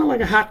 though. It's kind of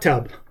like a hot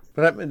tub.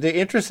 But the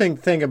interesting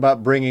thing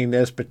about bringing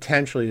this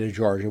potentially to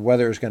Georgia,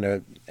 whether it's going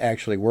to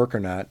actually work or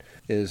not,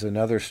 is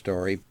another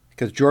story.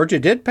 Because Georgia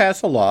did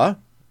pass a law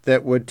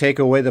that would take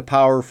away the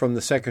power from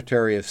the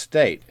Secretary of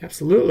State.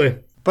 Absolutely.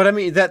 But I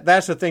mean,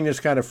 that's the thing that's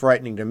kind of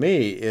frightening to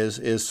me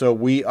is so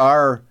we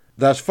are,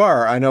 thus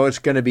far, I know it's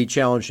going to be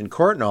challenged in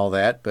court and all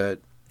that, but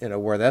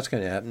where that's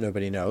going to happen,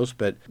 nobody knows.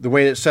 But the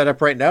way it's set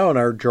up right now in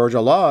our Georgia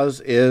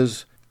laws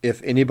is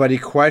if anybody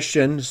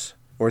questions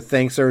or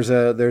thinks there's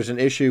an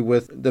issue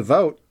with the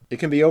vote, it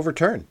can be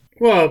overturned.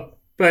 Well,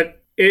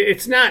 but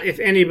it's not if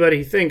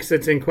anybody thinks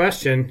it's in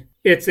question.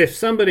 It's if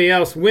somebody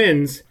else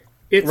wins,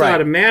 it's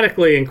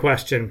automatically in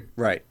question.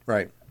 Right.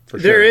 For sure.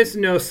 There is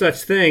no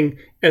such thing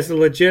as a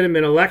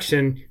legitimate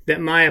election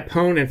that my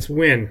opponents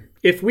win.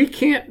 If we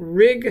can't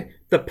rig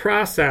the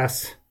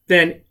process,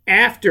 then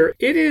after,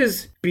 it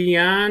is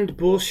beyond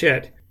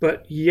bullshit,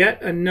 but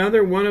yet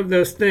another one of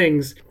those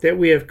things that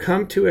we have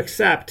come to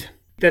accept,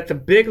 that the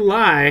big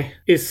lie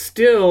is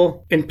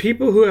still, and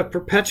people who have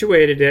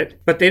perpetuated it,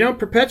 but they don't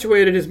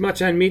perpetuate it as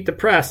much on Meet the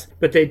Press,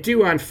 but they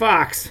do on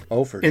Fox.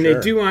 Oh, for and sure.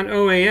 They do on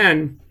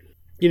OAN,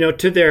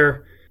 to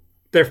their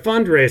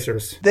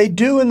fundraisers. They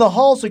do in the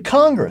halls of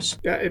Congress.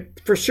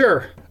 For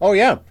sure. Oh,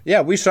 yeah.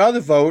 Yeah, we saw the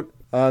vote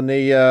on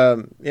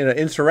the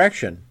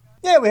insurrection.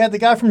 Yeah, we had the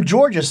guy from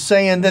Georgia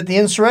saying that the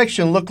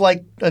insurrection looked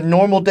like a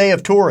normal day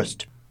of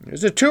tourist. It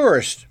was a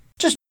tourist.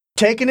 Just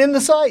taking in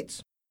the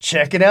sights,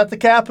 checking out the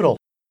Capitol.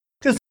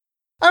 Because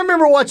I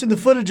remember watching the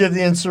footage of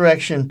the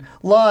insurrection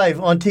live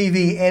on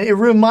TV, and it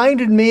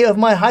reminded me of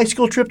my high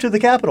school trip to the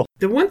Capitol.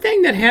 The one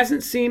thing that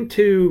hasn't seemed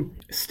to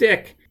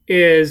stick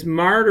is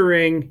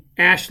martyring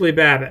Ashley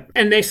Babbitt.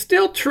 And they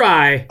still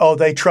try. Oh,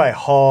 they try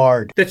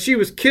hard. That she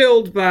was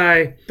killed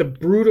by the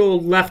brutal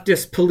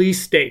leftist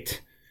police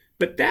state.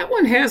 But that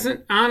one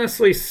hasn't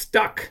honestly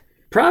stuck.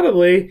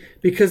 Probably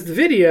because the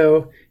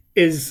video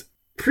is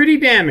pretty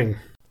damning.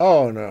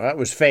 Oh, no, that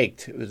was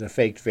faked. It was a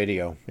faked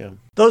video. Yeah.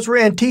 Those were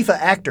Antifa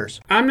actors.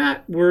 I'm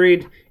not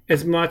worried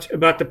as much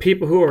about the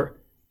people who are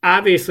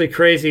obviously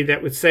crazy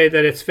that would say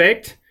that it's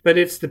faked, but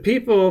it's the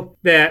people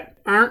that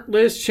aren't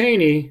Liz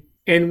Cheney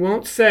and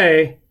won't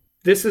say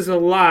this is a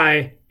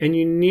lie and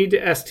you need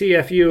to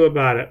STFU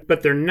about it.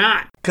 But they're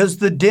not. Because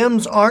the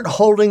Dems aren't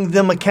holding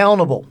them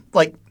accountable.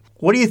 Like,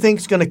 what do you think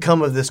is going to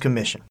come of this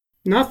commission?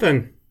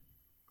 Nothing.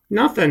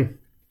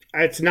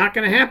 It's not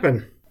going to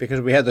happen.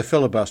 Because we had the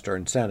filibuster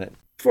in Senate.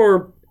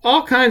 For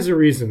all kinds of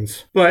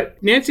reasons.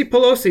 But Nancy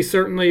Pelosi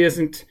certainly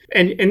isn't.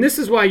 And this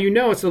is why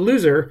it's a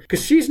loser.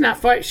 Because she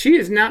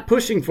is not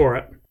pushing for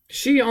it.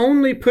 She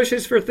only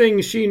pushes for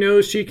things she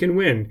knows she can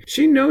win.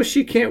 She knows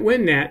she can't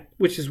win that,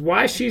 which is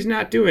why she's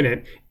not doing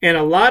it. And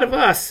a lot of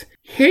us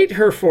hate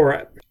her for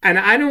it. And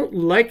I don't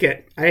like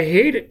it. I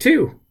hate it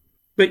too.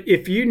 But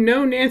if you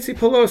know Nancy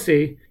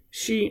Pelosi,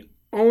 she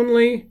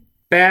only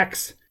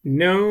backs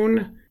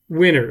known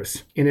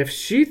winners. And if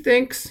she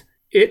thinks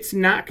it's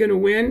not going to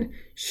win,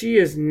 she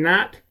is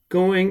not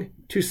going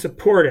to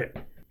support it.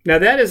 Now,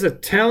 that is a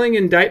telling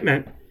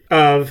indictment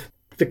of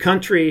the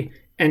country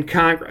and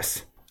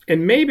Congress.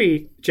 And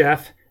maybe,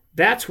 Jeff,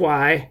 that's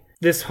why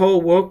this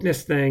whole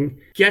wokeness thing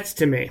gets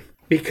to me.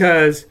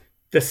 because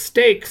the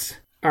stakes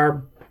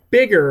are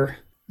bigger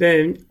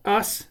than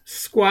us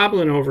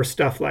squabbling over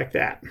stuff like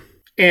that.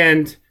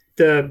 And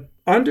the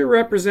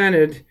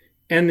underrepresented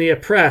and the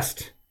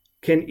oppressed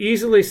can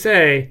easily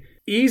say,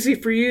 easy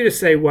for you to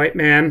say, white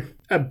man,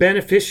 a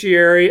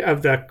beneficiary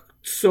of the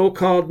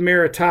so-called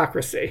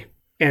meritocracy.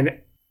 And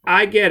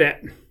I get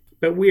it,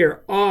 but we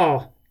are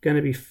all going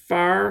to be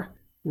far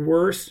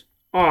worse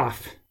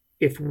off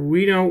if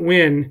we don't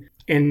win,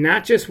 and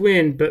not just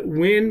win, but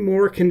win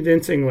more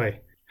convincingly.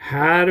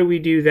 How do we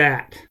do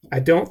that? I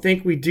don't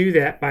think we do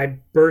that by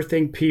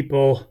birthing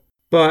people,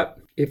 but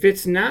if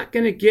it's not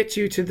going to get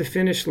you to the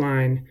finish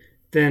line,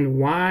 then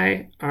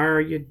why are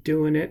you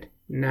doing it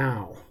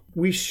now?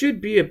 We should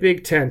be a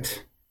big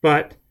tent,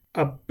 but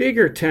a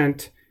bigger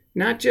tent,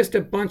 not just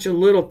a bunch of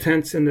little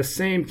tents in the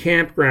same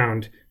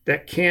campground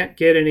that can't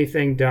get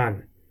anything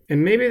done.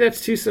 And maybe that's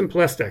too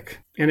simplistic.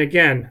 And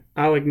again,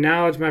 I'll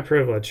acknowledge my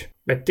privilege.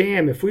 But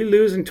damn, if we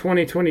lose in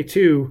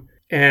 2022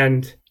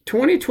 and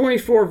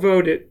 2024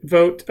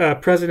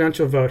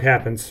 presidential vote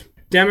happens,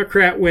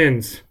 Democrat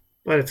wins,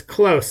 but it's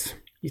close.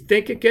 You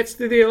think it gets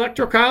through the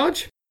Electoral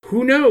College?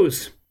 Who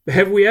knows?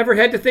 Have we ever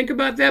had to think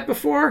about that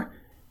before?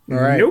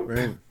 Right, nope.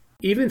 Right.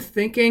 Even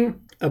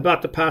thinking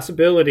about the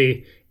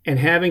possibility and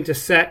having to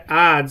set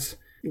odds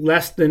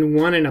less than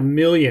 1 in a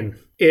million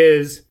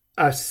is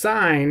a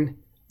sign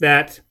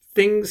that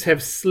things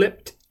have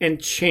slipped and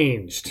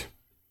changed.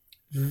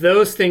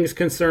 Those things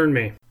concern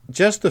me.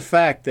 Just the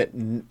fact that,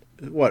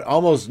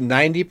 almost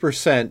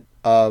 90%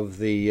 of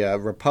the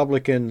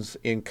Republicans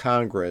in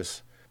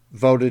Congress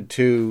voted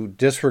to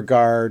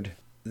disregard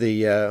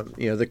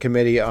the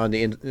committee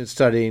on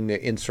studying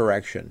the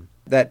insurrection.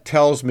 That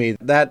tells me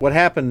that what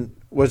happened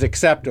was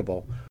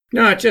acceptable.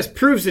 No, it just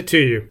proves it to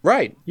you.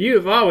 Right.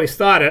 You've always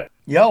thought it.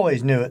 You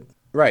always knew it.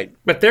 Right.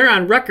 But they're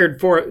on record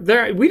for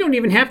it. We don't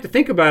even have to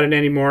think about it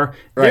anymore.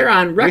 Right. They're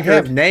on record.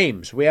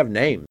 We have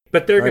names.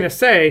 But they're going to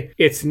say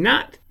it's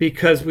not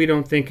because we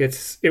don't think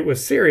it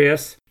was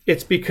serious.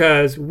 It's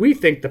because we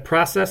think the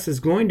process is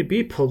going to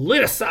be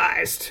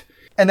politicized.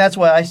 And that's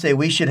why I say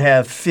we should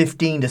have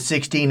 15 to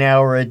 16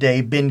 hour a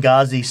day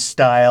Benghazi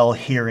style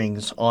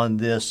hearings on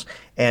this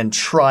and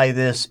try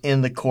this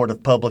in the court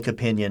of public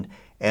opinion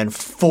and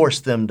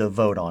force them to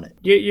vote on it.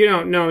 You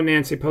don't know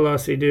Nancy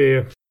Pelosi, do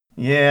you?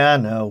 Yeah, I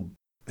know.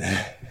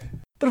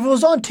 But if it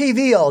was on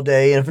TV all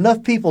day and if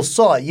enough people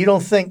saw it, you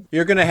don't think...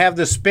 You're going to have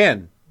the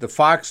spin. The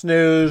Fox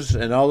News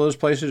and all those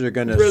places are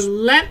going to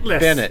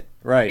relentless spin it.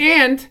 Right.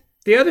 And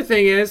the other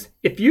thing is,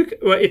 if you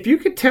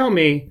could tell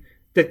me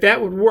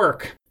that would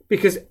work,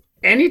 because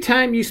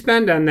anytime you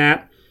spend on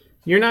that,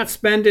 you're not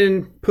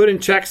putting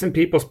checks in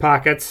people's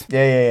pockets.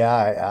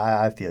 Yeah,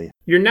 I feel you.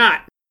 You're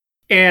not.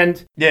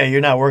 And yeah, you're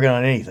not working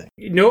on anything.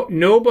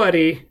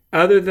 Nobody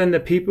other than the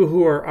people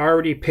who are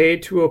already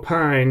paid to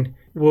opine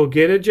will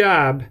get a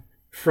job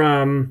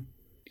from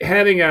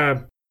having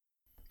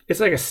it's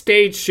like a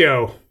stage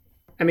show.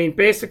 I mean,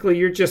 basically,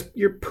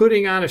 you're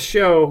putting on a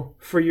show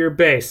for your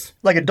base.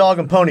 Like a dog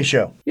and pony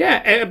show.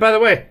 Yeah, and by the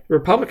way,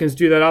 Republicans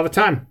do that all the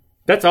time.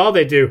 That's all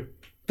they do.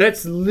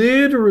 That's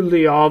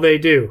literally all they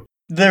do.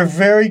 They're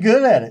very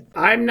good at it.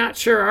 I'm not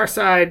sure our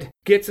side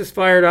gets as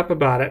fired up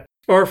about it,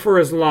 or for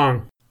as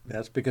long.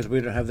 That's because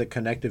we don't have the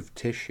connective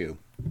tissue.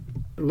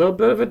 A little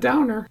bit of a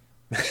downer.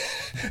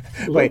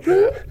 Wait,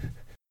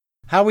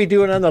 how we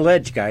doing on the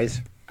ledge,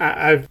 guys?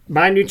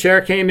 My new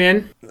chair came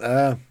in.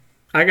 I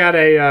got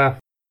a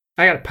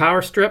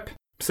power strip,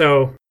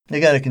 so... They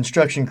got a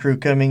construction crew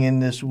coming in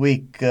this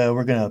week.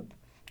 We're going to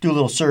do a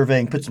little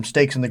surveying, put some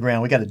stakes in the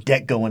ground. We got a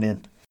deck going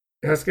in.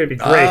 That's going to be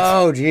great.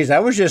 Oh, geez.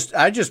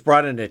 I just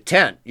brought in a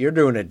tent. You're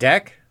doing a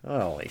deck?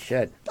 Holy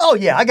shit. Oh,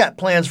 yeah. I got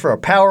plans for a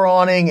power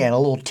awning and a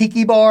little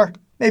tiki bar,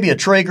 maybe a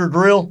Traeger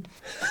grill.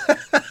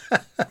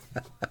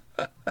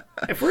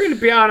 If we're going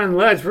to be out on the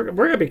ledge, we're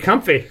going to be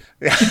comfy.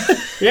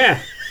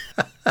 Yeah.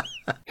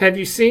 Have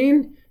you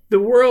seen the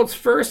world's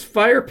first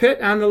fire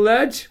pit on the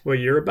ledge? Well,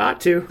 you're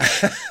about to.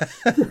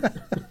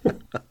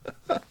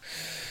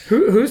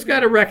 Who's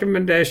got a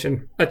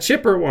recommendation? A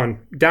chipper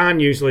one. Don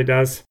usually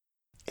does.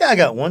 Yeah, I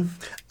got one.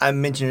 I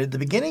mentioned it at the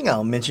beginning.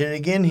 I'll mention it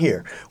again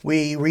here.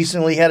 We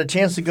recently had a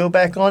chance to go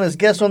back on as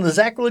guest on the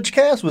Zacrilege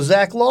Cast with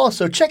Zach Law,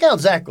 so check out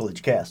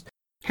Zacrilege Cast.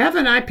 Have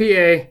an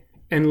IPA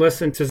and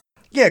listen to...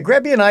 Yeah,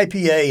 grab you an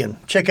IPA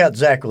and check out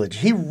Zacrilege.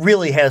 He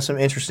really has some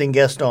interesting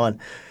guests on.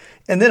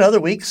 And then other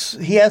weeks,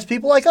 he has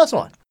people like us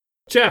on.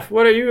 Jeff,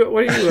 what do you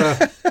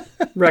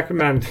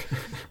recommend?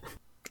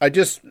 I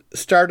just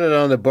started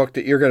on the book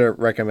that you're going to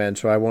recommend,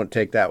 so I won't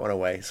take that one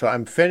away. So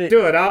I'm finished.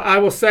 Do it. I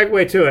will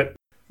segue to it.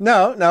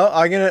 No,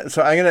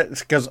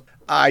 because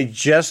I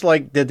just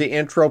did the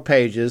intro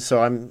pages,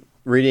 so I'm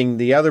reading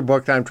the other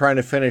book that I'm trying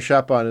to finish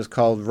up on is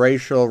called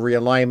Racial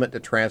Realignment, the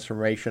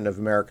Transformation of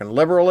American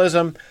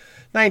Liberalism,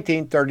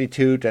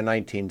 1932 to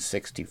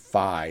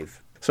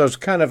 1965. So it's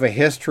kind of a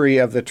history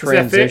of the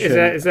transition.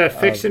 Is that a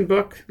fiction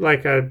book,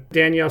 like a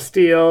Danielle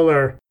Steele,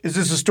 or? Is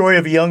this a story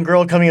of a young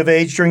girl coming of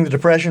age during the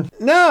Depression?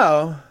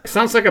 No.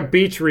 Sounds like a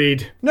beach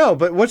read. No,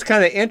 but what's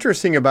kind of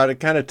interesting about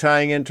it, kind of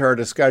tying into our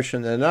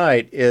discussion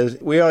tonight,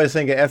 is we always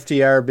think of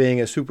FDR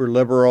being a super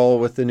liberal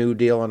with the New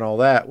Deal and all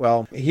that.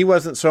 Well, he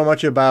wasn't so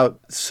much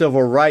about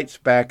civil rights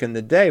back in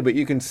the day, but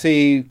you can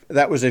see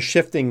that was a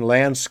shifting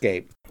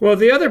landscape. Well,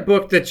 the other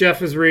book that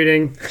Jeff is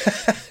reading,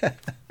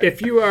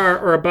 if you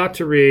are about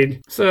to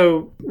read,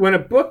 so when a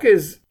book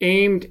is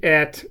aimed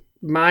at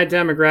my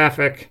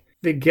demographic,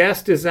 the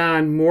guest is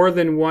on more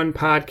than one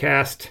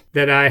podcast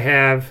that I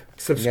have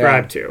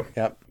subscribed to.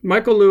 Yep.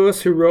 Michael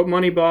Lewis, who wrote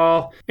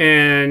Moneyball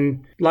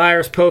and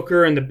Liar's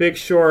Poker and The Big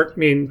Short,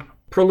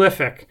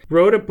 prolific,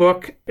 wrote a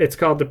book. It's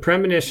called The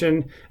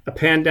Premonition, A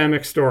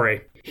Pandemic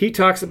Story. He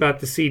talks about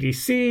the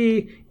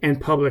CDC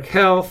and public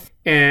health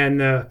and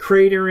the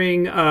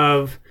cratering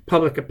of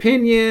public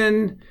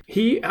opinion.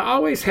 He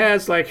always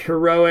has like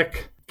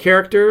heroic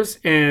characters,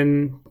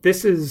 and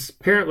this is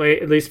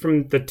apparently, at least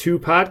from the two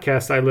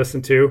podcasts I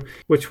listened to,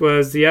 which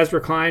was the Ezra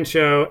Klein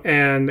Show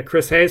and the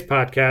Chris Hayes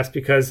podcast,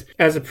 because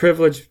as a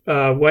privileged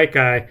white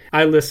guy,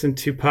 I listen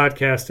to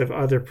podcasts of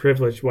other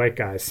privileged white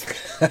guys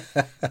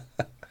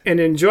and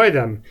enjoy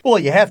them. Well,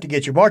 you have to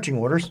get your marching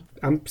orders.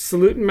 I'm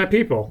saluting my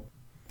people.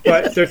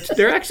 But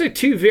they're actually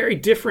two very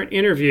different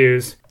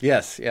interviews.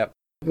 Yes, yep.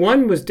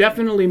 One was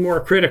definitely more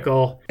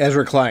critical.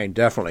 Ezra Klein,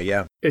 definitely,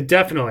 yeah.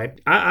 Definitely.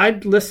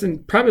 I'd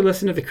probably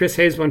listen to the Chris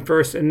Hayes one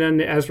first and then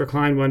the Ezra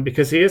Klein one,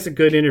 because he is a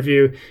good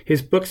interview.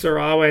 His books are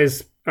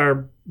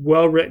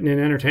well written and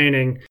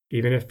entertaining,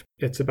 even if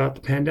it's about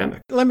the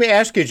pandemic. Let me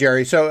ask you,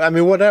 Jerry. So,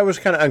 what I was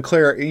kind of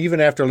unclear, even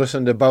after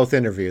listening to both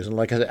interviews, and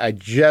like I said, I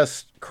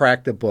just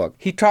cracked the book.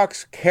 He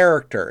talks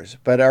characters,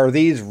 but are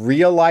these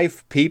real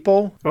life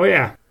people? Oh,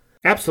 yeah.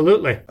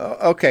 Absolutely.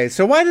 Okay,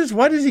 so why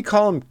does he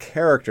call them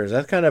characters?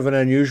 That's kind of an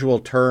unusual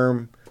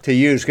term to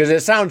use because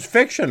it sounds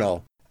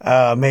fictional.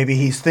 Maybe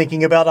he's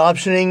thinking about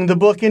optioning the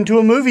book into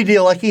a movie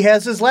deal like he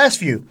has his last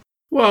few.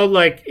 Well,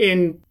 like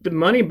in the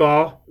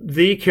Moneyball,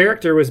 the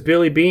character was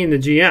Billy Bean, the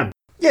GM.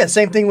 Yeah,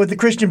 same thing with the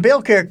Christian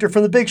Bale character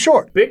from The Big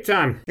Short. Big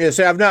time. Yeah,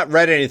 so I've not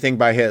read anything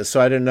by his,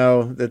 so I didn't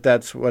know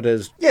that's what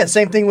his... Yeah,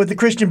 same thing with the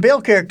Christian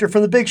Bale character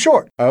from The Big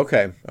Short.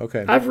 Okay.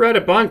 I've read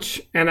a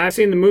bunch, and I've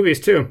seen the movies,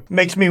 too.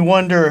 Makes me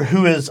wonder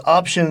who has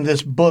optioned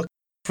this book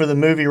for the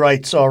movie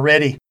rights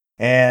already,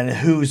 and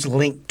who's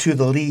linked to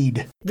the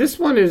lead. This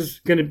one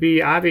is going to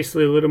be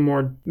obviously a little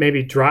more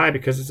maybe dry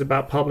because it's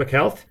about public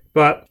health.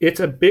 But it's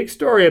a big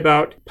story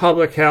about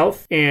public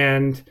health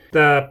and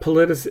the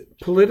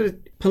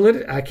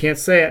I can't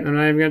say it, and I'm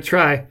not even going to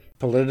try.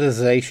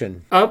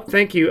 Politicization.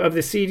 Thank you, of the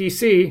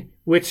CDC,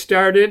 which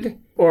started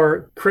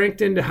or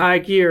cranked into high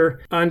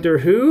gear under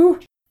who?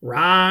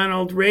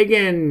 Ronald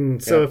Reagan.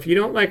 So if you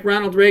don't like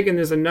Ronald Reagan,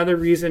 there's another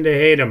reason to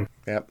hate him.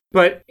 Yep.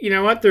 But you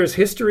know what? There's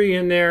history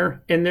in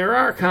there, and there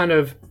are kind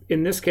of,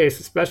 in this case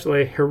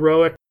especially,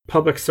 heroic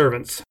public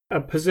servants, a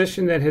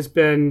position that has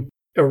been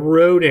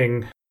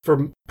eroding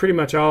for pretty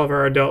much all of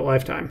our adult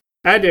lifetime.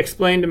 I had to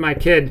explain to my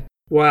kid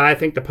why I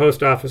think the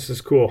post office is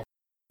cool.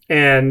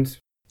 And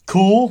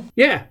cool?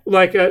 Yeah,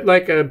 like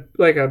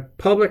a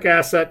public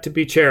asset to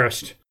be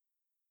cherished.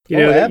 You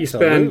know, that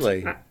absolutely.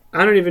 You spend,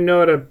 I don't even know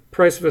what a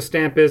price of a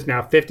stamp is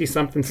now,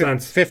 50-something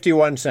cents.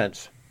 51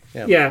 cents.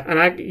 Yeah, and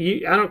I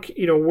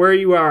don't, where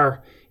you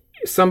are,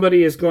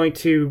 somebody is going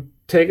to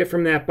take it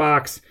from that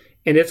box,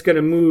 and it's going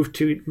to move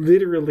to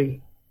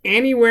literally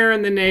anywhere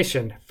in the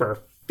nation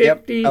for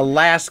 50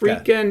 Alaska.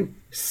 Freaking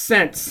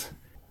cents.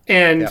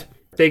 And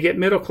they get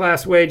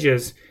middle-class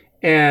wages.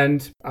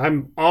 And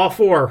I'm all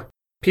for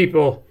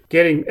people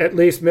getting at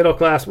least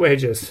middle-class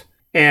wages.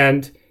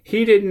 And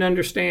he didn't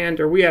understand,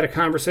 or we had a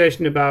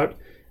conversation about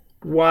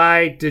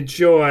why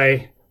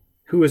DeJoy,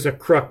 who is a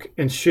crook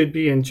and should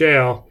be in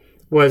jail,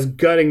 was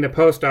gutting the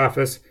post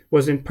office,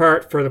 was in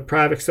part for the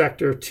private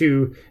sector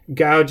to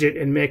gouge it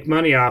and make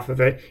money off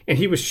of it. And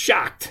he was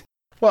shocked.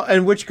 Well,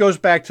 and which goes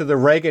back to the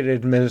Reagan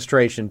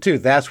administration, too.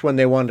 That's when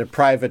they wanted to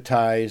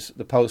privatize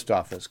the post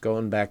office,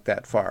 going back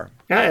that far.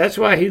 Yeah, that's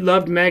why he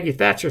loved Maggie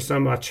Thatcher so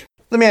much.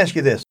 Let me ask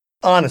you this.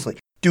 Honestly,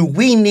 do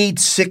we need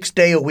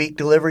 6-day-a-week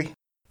delivery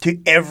to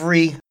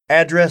every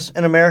address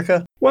in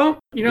America?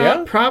 Well,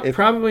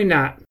 probably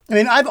not. I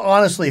mean, I've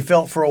honestly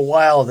felt for a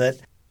while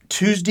that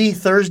Tuesday,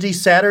 Thursday,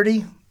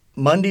 Saturday,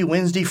 Monday,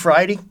 Wednesday,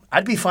 Friday,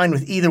 I'd be fine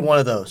with either one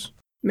of those.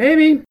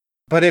 Maybe.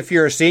 But if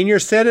you're a senior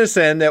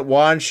citizen that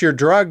wants your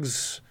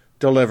drugs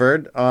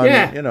delivered on,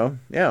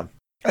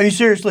 Are you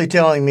seriously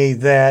telling me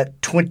that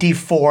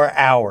 24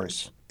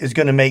 hours is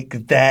going to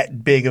make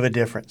that big of a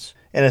difference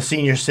in a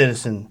senior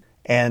citizen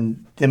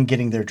and them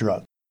getting their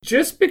drug?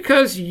 Just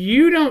because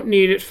you don't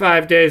need it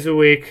 5 days a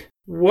week,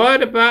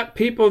 what about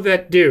people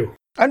that do?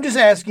 I'm just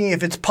asking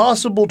if it's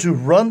possible to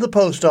run the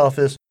post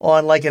office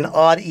on like an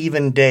odd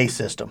even day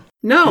system.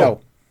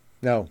 No,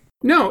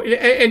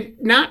 and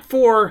not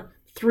for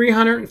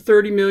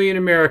 330 million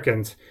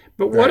Americans.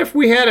 But what if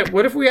we had it?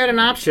 What if we had an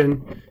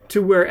option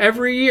to where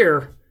every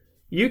year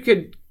you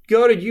could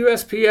go to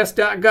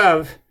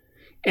USPS.gov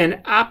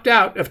and opt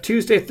out of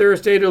Tuesday,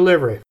 Thursday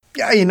delivery.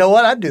 Yeah, you know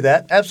what? I'd do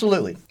that.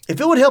 Absolutely. If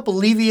it would help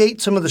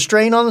alleviate some of the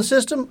strain on the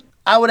system,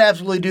 I would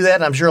absolutely do that,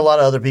 and I'm sure a lot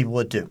of other people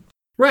would too.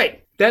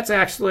 Right. That's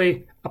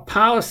actually a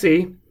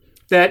policy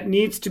that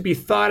needs to be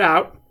thought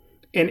out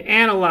and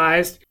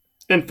analyzed.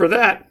 And for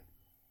that,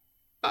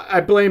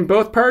 I blame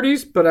both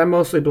parties, but I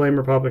mostly blame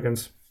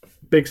Republicans.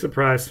 Big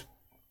surprise.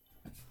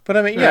 But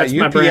I mean, yeah,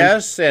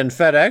 UPS and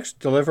FedEx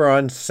deliver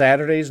on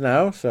Saturdays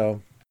now,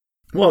 so.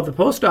 Well, the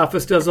post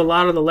office does a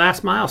lot of the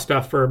last mile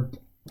stuff for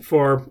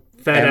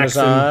FedEx,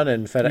 Amazon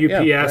and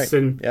UPS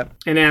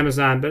and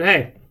Amazon. But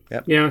hey,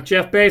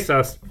 Jeff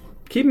Bezos,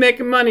 keep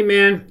making money,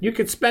 man. You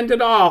could spend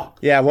it all.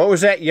 Yeah, what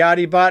was that yacht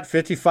he bought?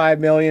 $55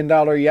 million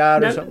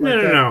yacht or something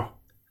like that? No.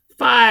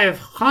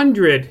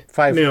 $500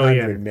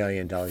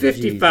 million.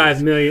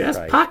 $55 million.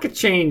 That's pocket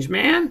change,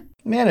 man.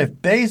 Man, if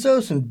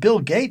Bezos and Bill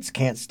Gates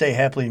can't stay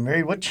happily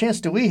married, what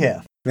chance do we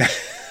have?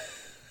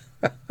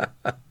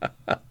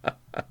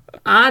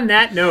 On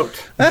that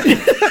note,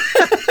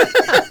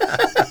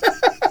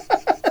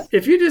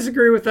 if you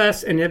disagree with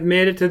us and have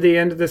made it to the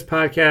end of this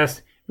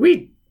podcast,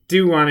 we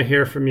do want to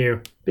hear from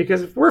you.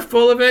 Because if we're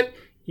full of it,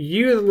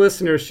 you, the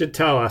listeners, should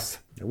tell us.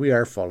 We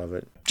are full of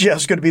it.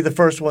 Jeff's going to be the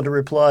first one to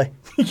reply.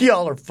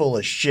 Y'all are full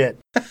of shit.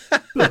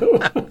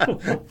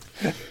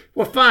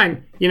 Well,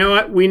 fine. You know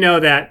what? We know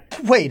that.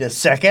 Wait a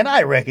second.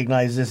 I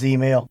recognize this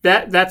email.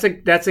 That's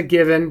a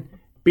given.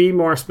 Be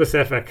more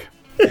specific.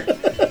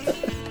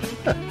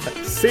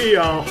 See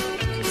y'all.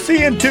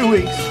 See you in 2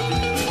 weeks.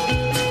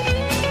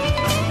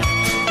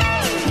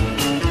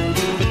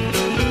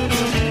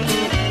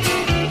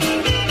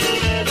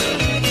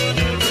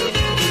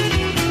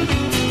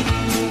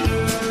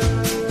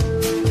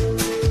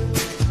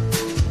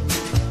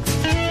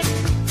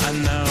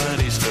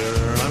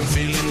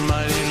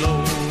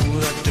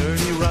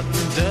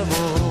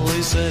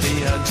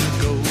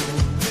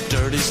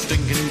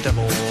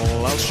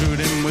 Shoot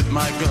him with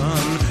my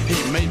gun. He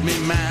made me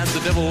mad.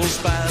 The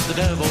devil's bad. The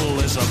devil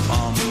is a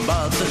bum,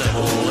 but the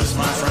devil is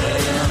my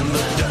friend.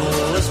 The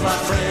devil is my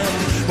friend.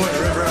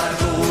 Wherever I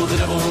go, the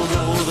devil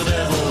go. The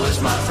devil is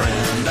my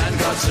friend. And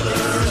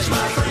Godzilla is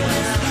my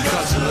friend.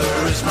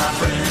 Godzilla is my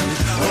friend.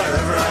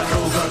 Wherever I go,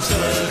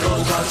 Godzilla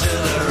go.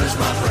 Godzilla is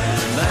my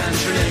friend. And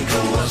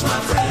Shrenko was my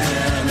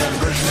friend. And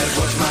Brezhnev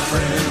was my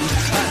friend.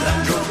 And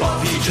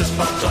Andropov, he just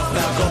popped off.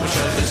 Now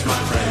Gorbachev is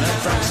my friend. And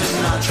Frank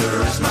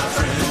Sinatra is my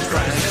friend.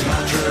 Frank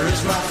Sinatra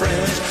is my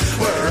friend.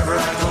 Wherever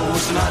I go,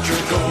 Sinatra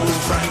goes.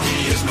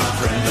 Frankie is my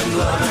friend. And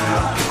love and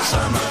rockets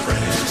are my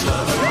friends.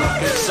 Love and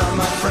rockets are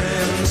my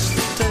friends.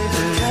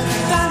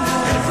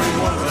 Every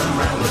one of them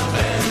round the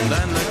bend.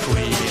 And the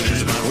Queen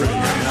is my friend.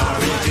 And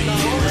Harvey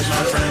Dean is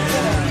my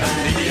friend. And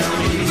Idi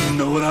Amin,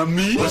 know what I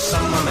mean? Was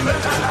someone met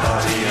at the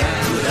party.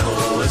 And the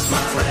devil is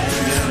my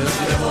friend.